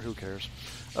 whatever, who cares?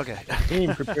 Okay.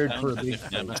 Came prepared for a big If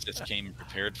Nemesis came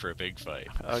prepared for a big fight.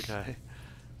 Okay.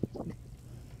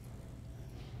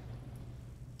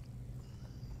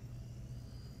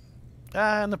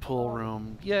 Ah, in the pool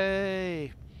room.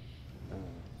 Yay!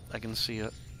 I can see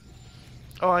it.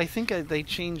 Oh, I think they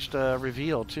changed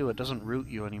reveal, too. It doesn't root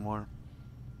you anymore.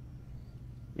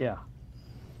 Yeah.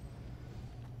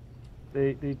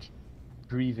 They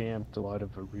revamped a lot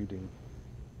of the rooting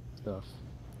stuff.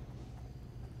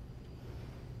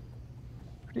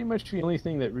 Pretty much the only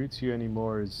thing that roots you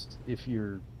anymore is if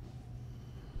you're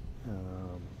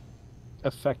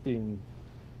affecting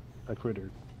a critter.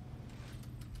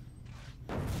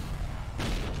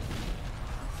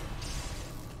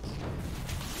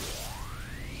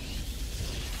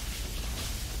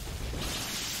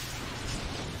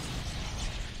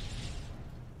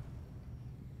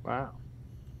 Wow.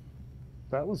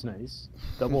 That was nice.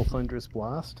 Double thunderous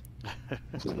blast.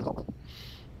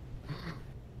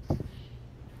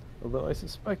 Although I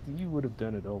suspect you would have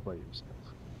done it all by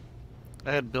yourself.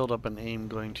 I had built up an aim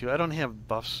going to. I don't have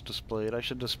buffs displayed. I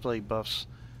should display buffs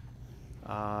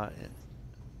up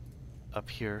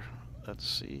here. Let's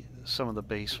see. Some of the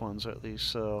base ones at least.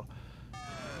 So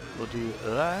we'll do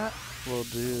that. We'll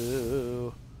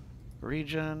do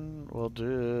regen. We'll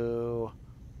do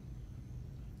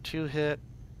 2-hit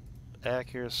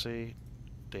accuracy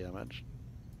damage.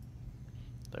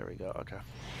 There we go. Okay.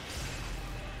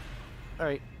 All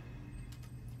right.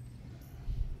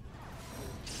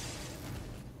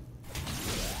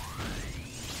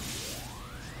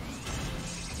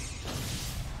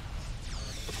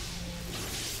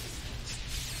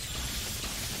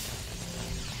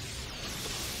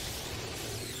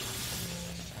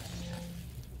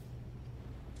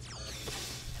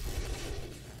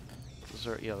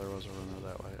 Yeah, there was a runner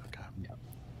that way. Okay. Yeah.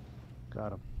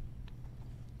 Got him.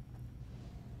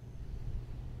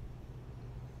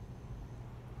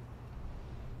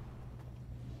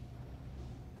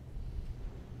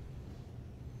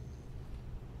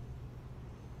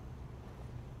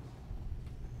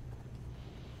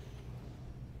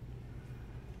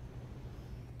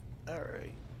 All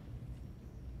right.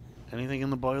 Anything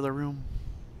in the boiler room?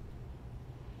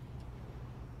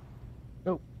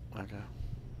 Nope. Okay.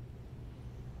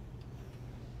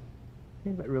 I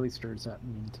think that really stirs at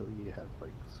me until you have like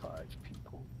 5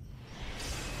 people.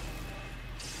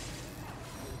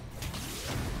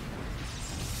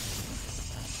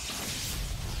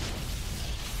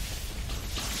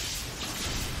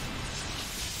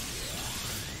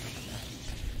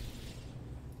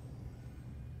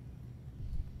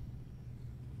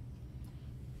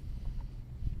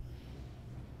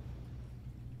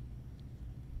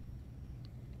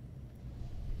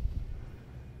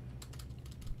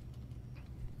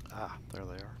 Ah, there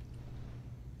they are.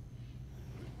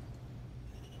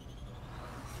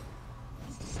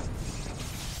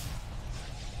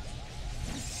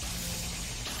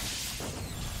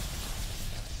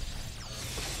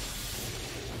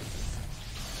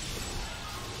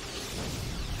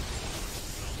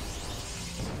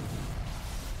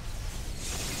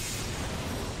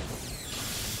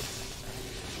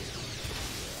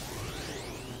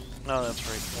 Oh, that's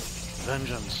right.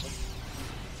 Vengeance.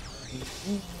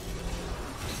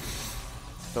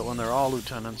 But when they're all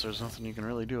lieutenants, there's nothing you can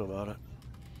really do about it.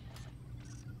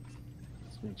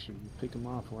 It's Just make sure you pick them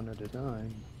off one at a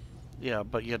time. Yeah,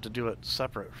 but you have to do it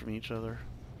separate from each other.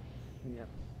 Yep.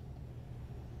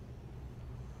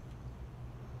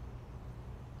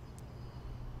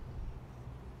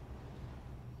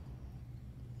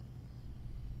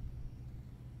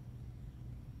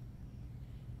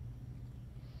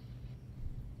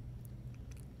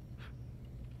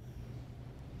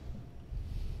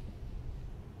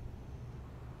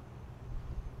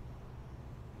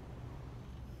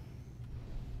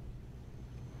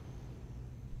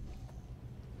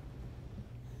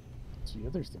 The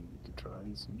other thing you could try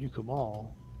is nuke them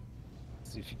all.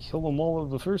 See if you kill them all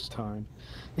the first time.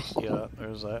 Yeah,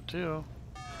 there's that too.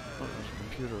 Oh, there's a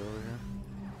computer over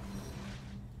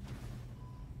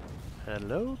here.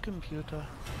 Hello, computer.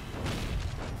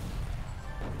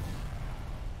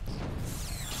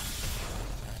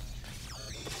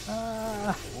 Ah,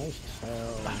 I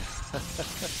fell.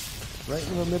 Right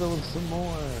in the middle of some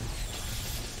more.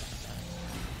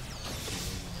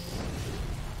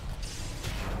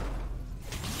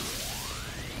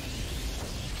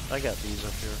 I got these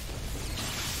up here.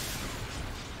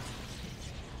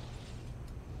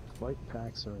 Flight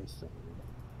packs are a thing.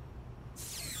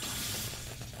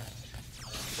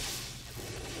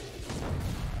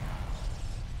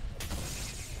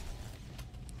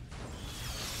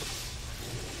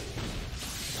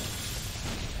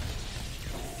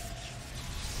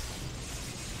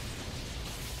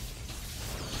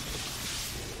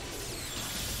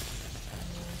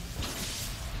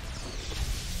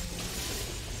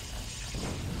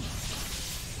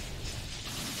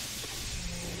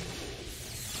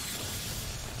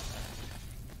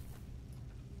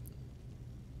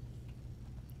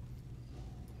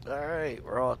 Alright,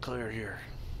 we're all clear here.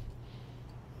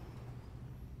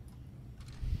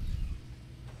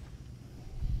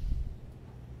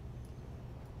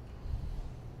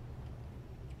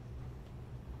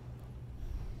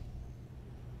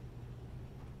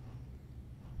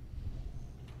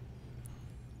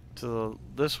 So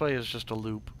this way is just a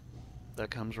loop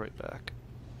that comes right back.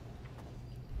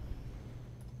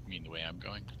 You mean the way I'm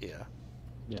going? Yeah.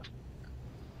 Yeah.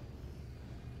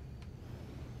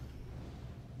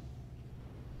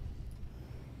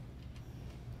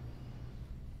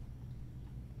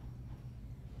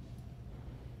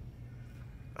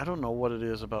 I don't know what it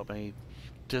is about my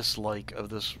dislike of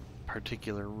this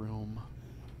particular room.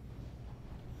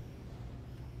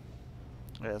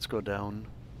 Yeah, let's go down.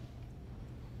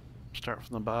 Start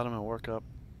from the bottom and work up.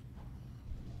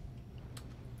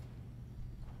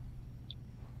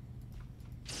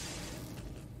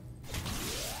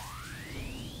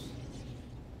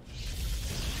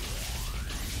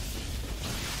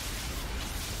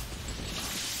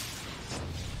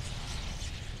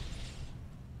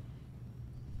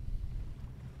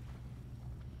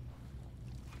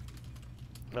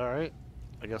 Alright,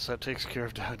 I guess that takes care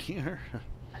of down here.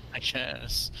 I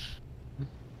guess.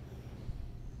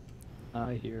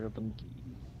 I hear a bunky.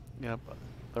 Yep,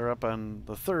 they're up on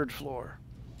the 3rd floor.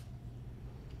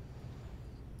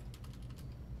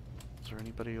 Is there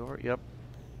anybody over? Yep.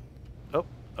 Oh,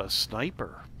 a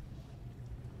sniper.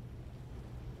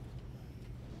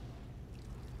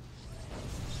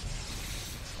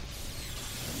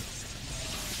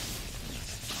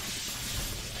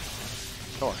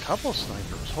 Oh, a couple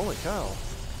snipers. Holy cow.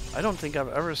 I don't think I've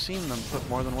ever seen them put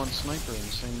more than one sniper in the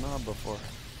same mob before.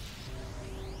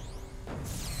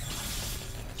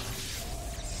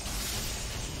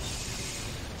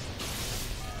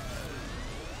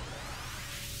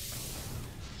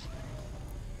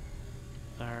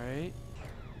 Alright.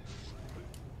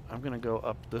 I'm gonna go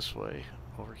up this way,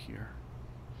 over here.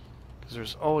 Because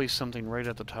there's always something right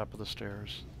at the top of the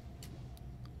stairs.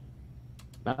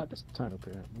 Not this time,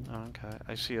 apparently. Okay,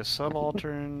 I see a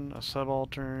subaltern, a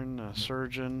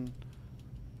surgeon.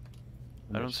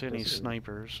 I don't see any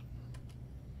snipers.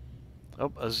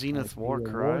 Oh, a Zenith war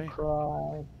cry.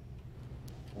 War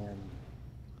cry. And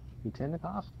Lieutenant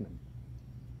Hoffman.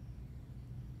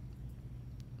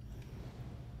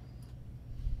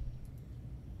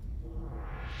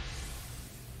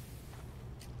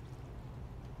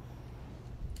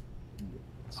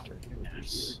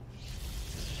 Yes.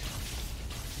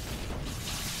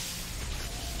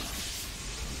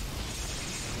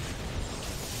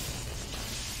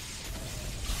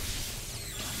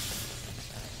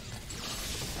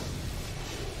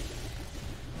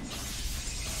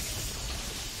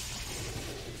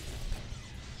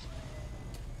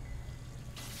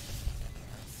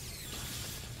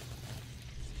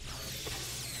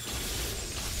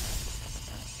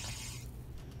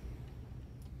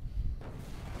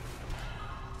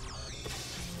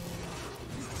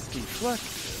 Deflected.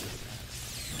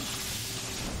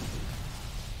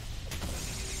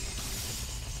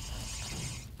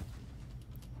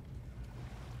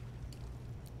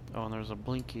 there's a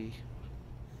blinky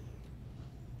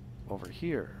over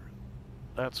here.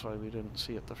 That's why we didn't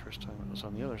see it the first time it was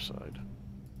on the other side.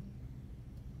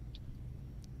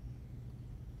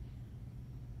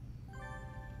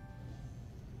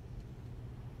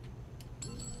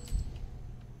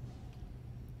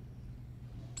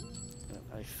 And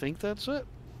I think that's it.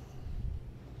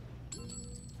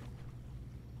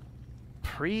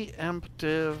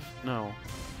 Preemptive... no.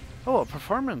 Oh, a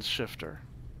performance shifter.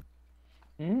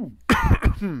 End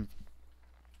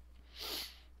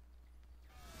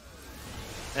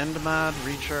mod,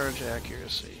 recharge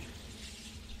accuracy.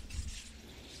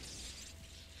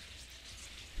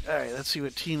 Alright, let's see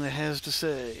what Tina has to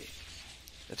say.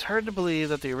 It's hard to believe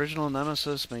that the original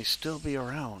Nemesis may still be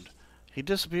around. He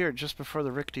disappeared just before the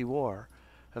Rikti War.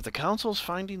 If the Council's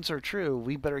findings are true,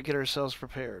 we better get ourselves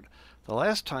prepared. The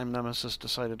last time Nemesis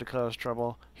decided to cause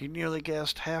trouble, he nearly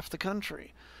gassed half the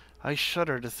country. I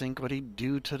shudder to think what he'd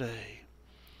do today.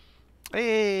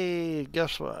 Hey,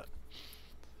 guess what?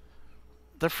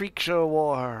 The Freak Show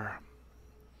War.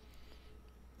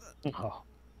 Oh.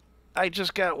 I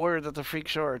just got word that the Freak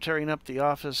Show are tearing up the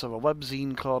office of a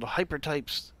webzine called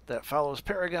Hypertypes that follows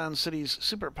Paragon City's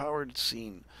superpowered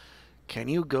scene. Can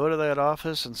you go to that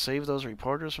office and save those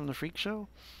reporters from the Freak Show?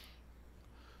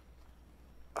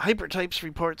 Hypertypes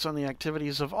reports on the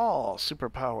activities of all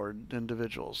superpowered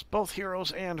individuals, both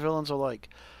heroes and villains alike.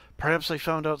 Perhaps they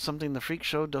found out something the Freak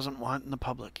Show doesn't want in the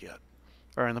public yet.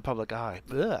 Or in the public eye.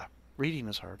 Ugh. Reading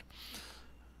is hard.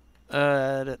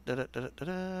 Atlas.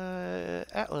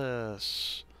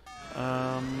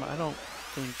 I don't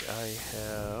think I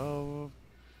have...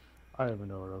 I have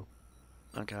an Oro.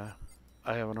 Okay.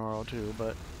 I have an Oro too,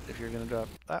 but if you're going to drop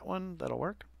that one, that'll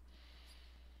work.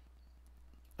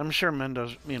 I'm sure Mender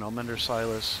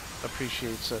Silas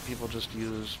appreciates that people just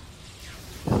use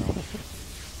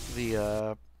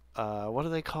the, what do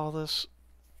they call this?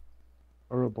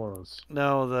 Ouroboros.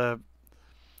 No,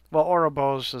 well,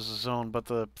 Ouroboros is a zone, but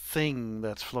the thing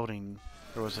that's floating,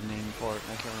 there was a name for it,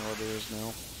 and I can't remember what it is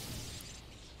now.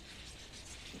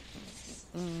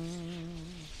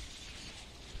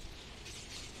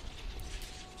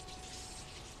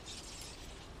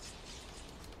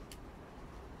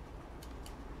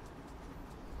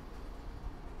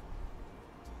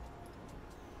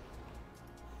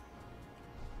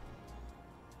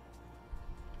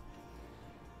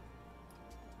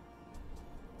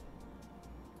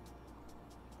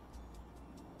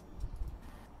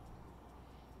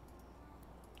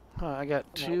 I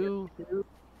got two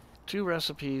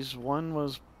recipes. One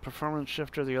was performance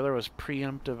shifter, the other was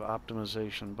preemptive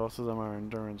optimization. Both of them are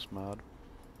endurance mod.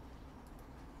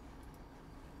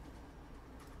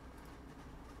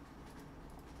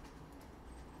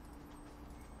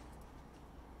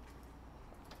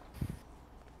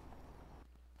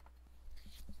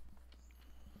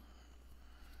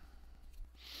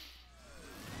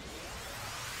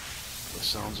 The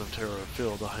sounds of terror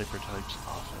fill the Hypertype's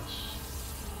office.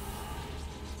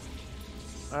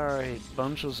 Alright,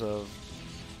 bunches of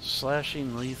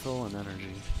slashing, lethal, and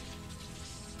energy.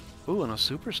 Ooh, and a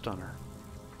super stunner.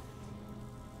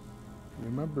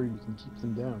 Remember, you can keep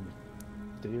them down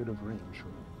if they're out of range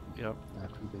Yep.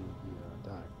 after they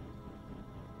die.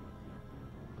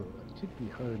 But it could be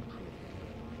hard for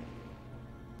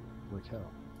like hell.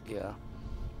 Yeah.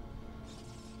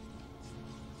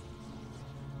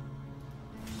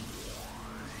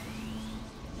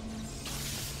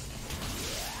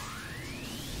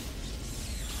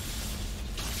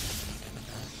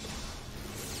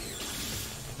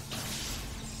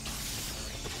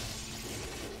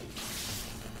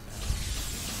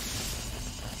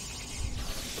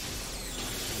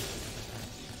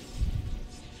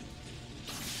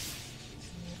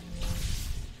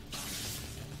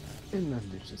 And then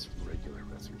there's just regular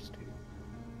wrestlers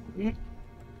too.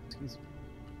 Excuse me.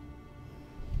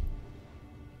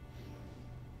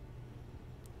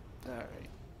 Alright.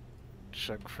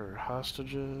 Check for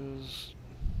hostages.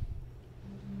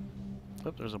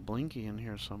 Oh, there's a blinky in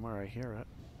here somewhere. I hear it.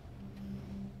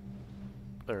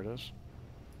 There it is.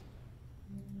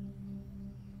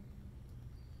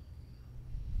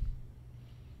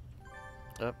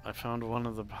 Yep, I found one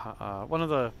of the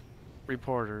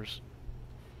reporters.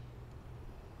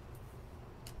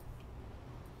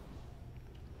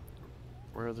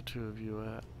 Where are the two of you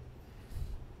at?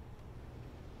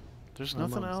 There's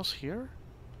nothing else here?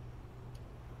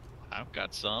 I've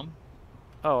got some.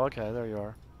 Oh, okay, there you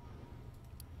are.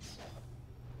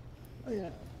 Oh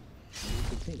yeah, there's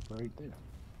the tank right there.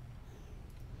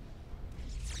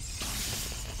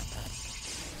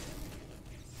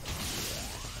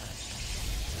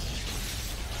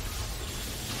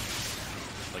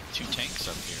 Like 2 tanks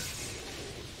up here.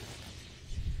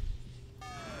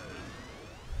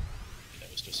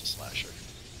 was just a slasher.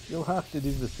 You'll have to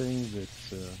do the thing that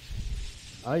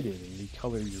I did and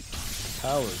recolor your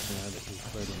powers now that you're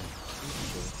fighting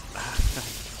people.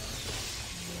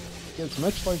 Because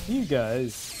much like you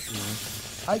guys, you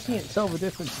know, I can't tell the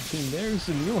difference between theirs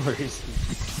and yours.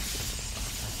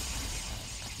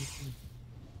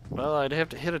 Well, I'd have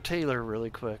to hit a tailor really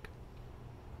quick.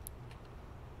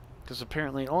 Because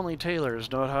apparently only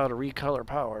tailors know how to recolor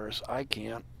powers. I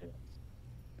can't.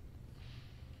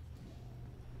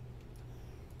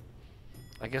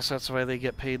 I guess that's why they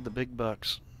get paid the big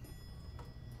bucks.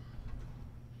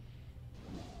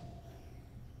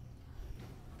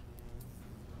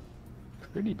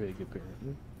 Pretty big,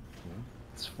 apparently. Yeah.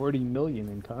 It's 40 million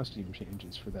in costume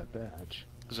changes for that badge.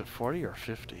 Is it 40 or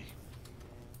 50?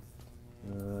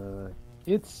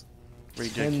 It's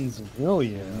tens of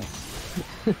millions.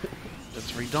 Yeah.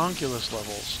 It's redonkulous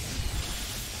levels.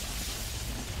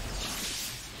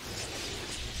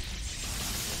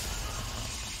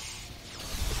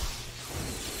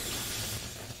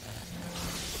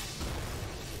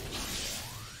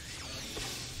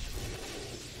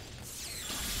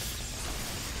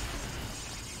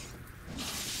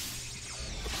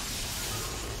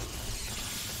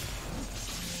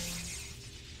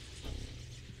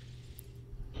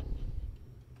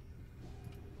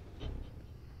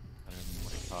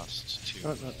 Costs to.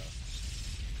 No.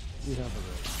 You have it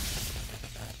right.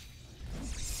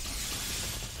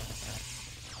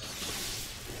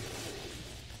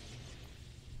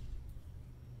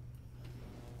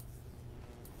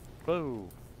 Whoa.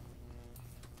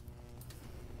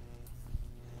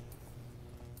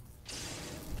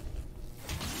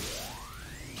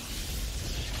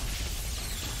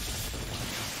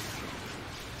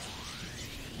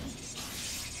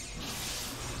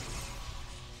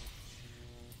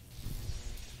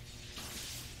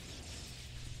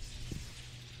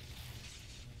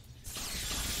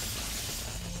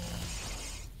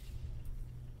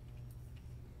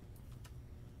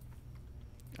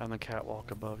 On the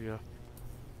catwalk above you.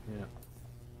 Yeah.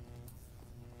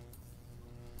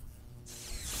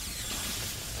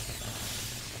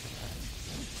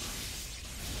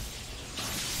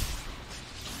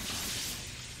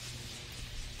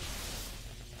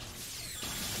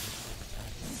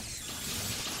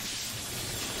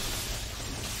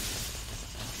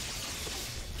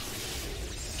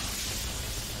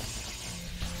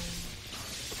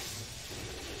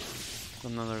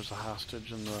 And then there's a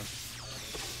hostage in the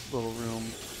little room.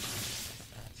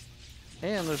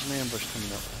 And there's an ambush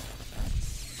coming up.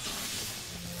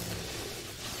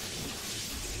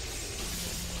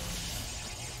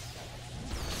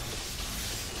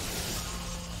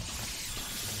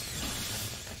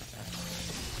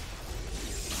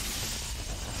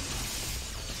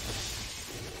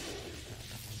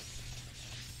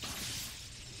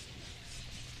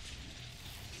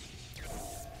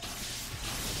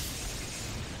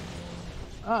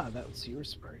 Ah, that was your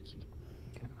Sparky.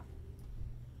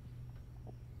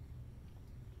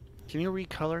 Can you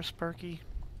recolor Sparky?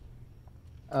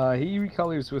 He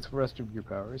recolors with the rest of your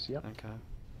powers, yep. Okay.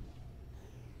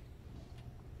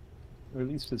 Or at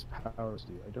least his powers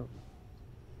do. I don't...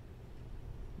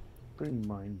 Bring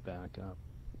mine back up.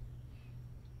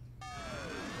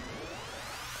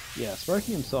 Yeah,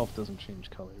 Sparky himself doesn't change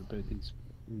color, but he's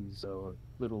a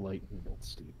little light in build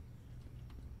state.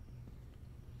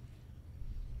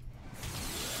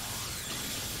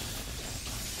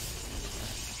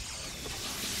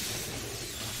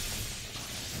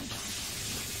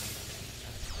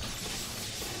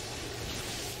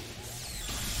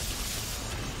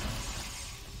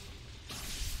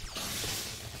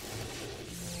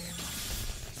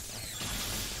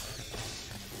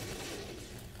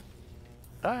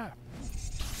 Ah!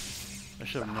 I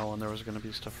should have known there was going to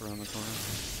be stuff around the corner.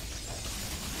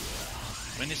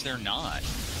 When is there not?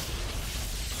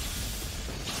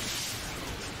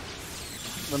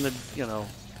 When the, you know,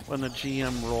 when the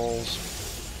GM rolls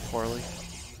poorly.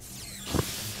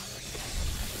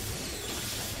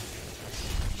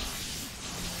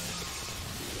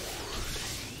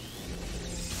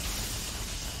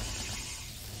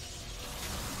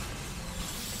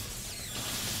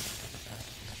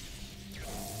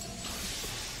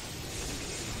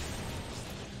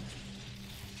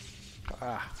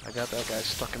 Ah, I got that guy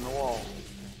stuck in the wall.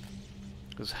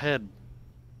 His head.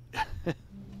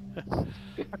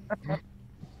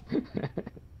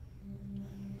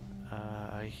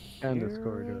 I And hear this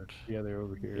corridor. it. Yeah, they're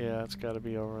over here. Yeah, it's got to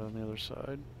be over on the other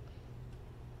side.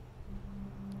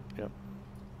 Yep.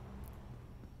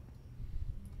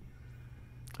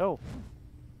 Oh.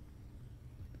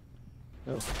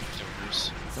 Oh,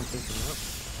 Observers. I'm picking up.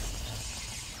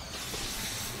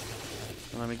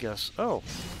 Let me guess. Oh.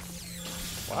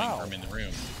 Wow. From in the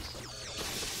room.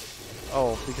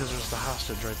 Oh, because there's the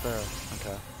hostage right there.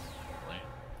 Okay. Really?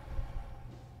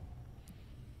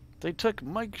 They took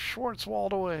Mike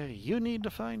Schwartzwald away. You need to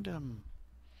find him.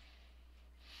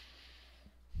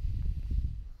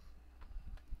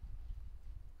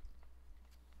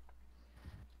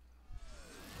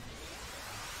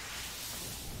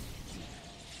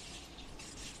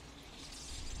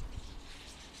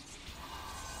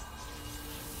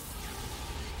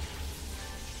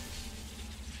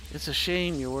 It's a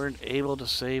shame you weren't able to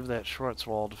save that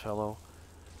Schwartzwald fellow.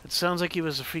 It sounds like he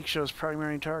was the Freak Show's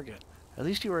primary target. At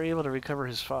least you were able to recover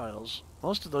his files.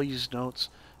 Most of those notes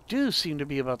do seem to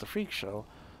be about the Freak Show,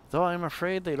 though I'm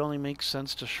afraid they'd only make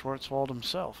sense to Schwartzwald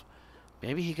himself.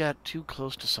 Maybe he got too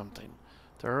close to something.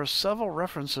 There are several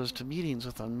references to meetings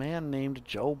with a man named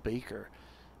Joe Baker.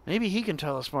 Maybe he can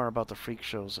tell us more about the Freak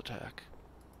Show's attack.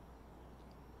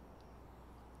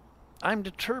 I'm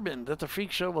determined that the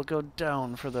Freak Show will go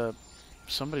down for the...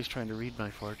 Somebody's trying to read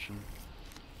my fortune.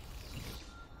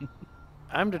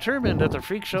 I'm determined that the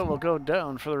Freak Show will go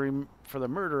down for the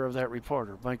murder of that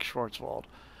reporter, Mike Schwartzwald.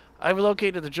 I've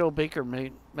located the Joe Baker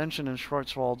mentioned in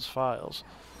Schwartzwald's files.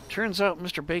 Turns out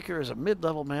Mr. Baker is a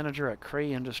mid-level manager at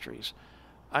Cray Industries.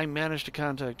 I managed to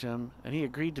contact him, and he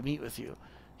agreed to meet with you.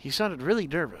 He sounded really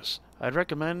nervous. I'd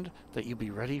recommend that you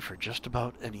be ready for just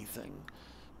about anything.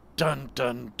 Dun,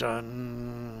 dun,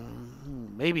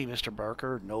 dun. Maybe Mr.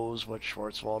 Barker knows what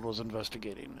Schwartzwald was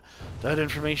investigating. That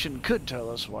information could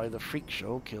tell us why the Freak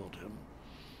Show killed him.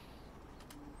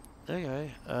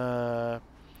 Okay.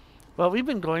 Well, we've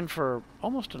been going for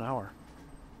almost an hour.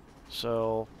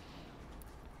 So,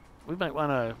 we might want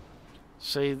to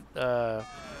say,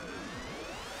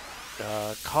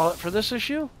 call it for this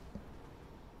issue?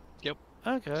 Yep.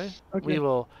 Okay. We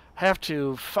will have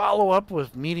to follow up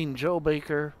with meeting Joe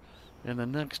Baker in the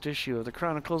next issue of the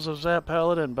Chronicles of Zapp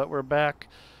Paladin, but we're back.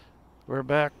 We're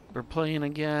back. We're playing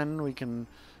again. We can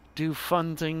do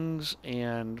fun things,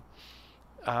 and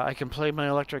I can play my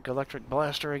electric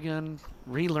blaster again,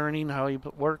 relearning how he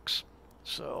works.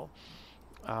 So,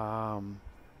 and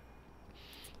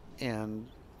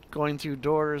going through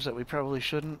doors that we probably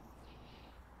shouldn't.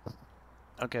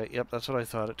 Okay, yep, that's what I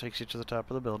thought. It takes you to the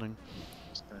top of the building. I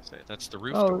was gonna say, that's the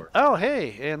roof door. Oh,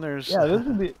 hey, and there's... Yeah, this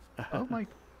would be... Oh, my...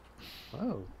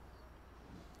 Oh.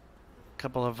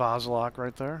 Couple of Vazlock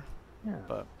right there. Yeah,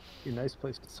 but be a nice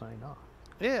place to sign off.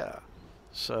 Yeah,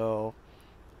 so...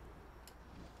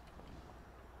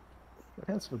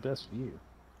 That's the best view.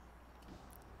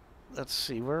 Let's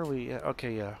see, where are we?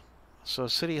 Okay, yeah. So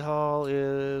City Hall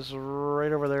is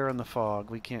right over there in the fog.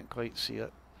 We can't quite see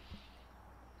it.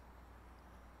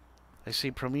 I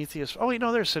see Prometheus. Oh, wait,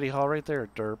 no, there's City Hall right there.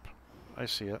 Derp. I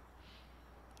see it.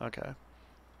 Okay.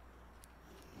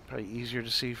 Probably easier to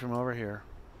see from over here.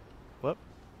 Whoop.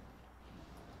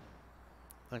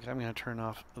 Like, I'm going to turn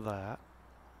off that.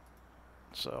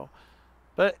 So,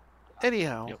 but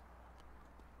anyhow. Yep.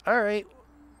 All right.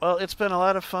 Well, it's been a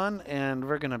lot of fun, and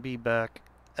we're going to be back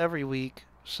every week.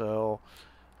 So,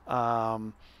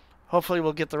 hopefully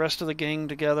we'll get the rest of the gang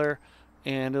together,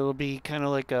 and it'll be kind of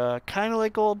like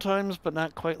old times, but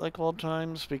not quite like old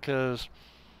times, because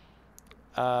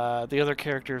the other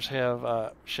characters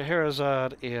have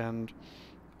Scheherazade and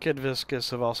Kid Viscus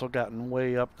have also gotten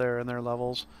way up there in their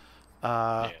levels.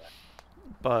 Yeah.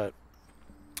 But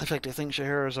in fact, I think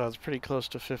Scheherazade's pretty close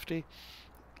to 50.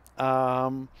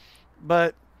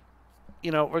 But you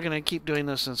know, we're gonna keep doing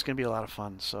this, and it's gonna be a lot of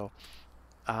fun. So,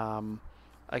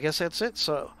 I guess that's it.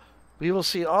 So, we will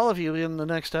see all of you in the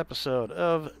next episode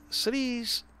of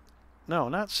Cities. No,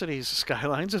 not Cities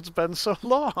Skylines. It's been so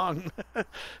long.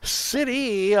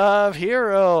 City of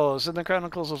Heroes in the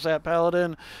Chronicles of Zapp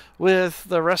Paladin with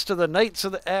the rest of the Knights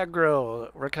of the Aggro.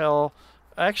 Raquel.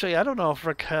 Actually, I don't know if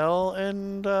Raquel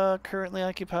and Currently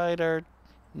Occupied are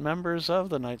members of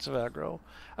the Knights of Aggro.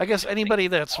 I guess anybody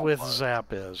that's with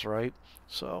Zapp is, right?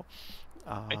 So,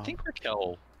 I think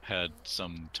Raquel had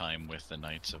some time with the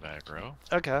Knights of Aggro.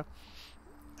 Okay.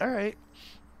 All right.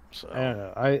 So I don't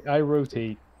know. I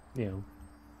rotate, you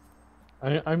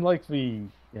know. I'm like the, you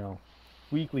know,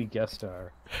 weekly guest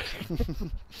star.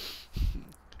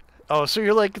 Oh, so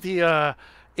you're like the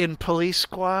in Police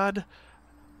Squad.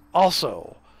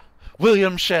 Also,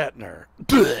 William Shatner,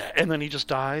 and then he just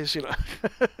dies, you know.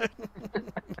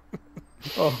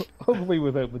 Oh, hopefully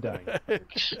without the dying.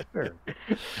 Sure.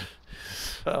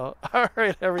 So, all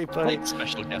right, everybody. Tonight's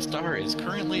special guest star is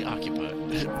Currently Occupied.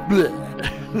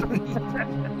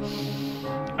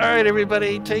 All right,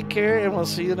 everybody, take care, and we'll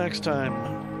see you next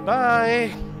time.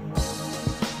 Bye.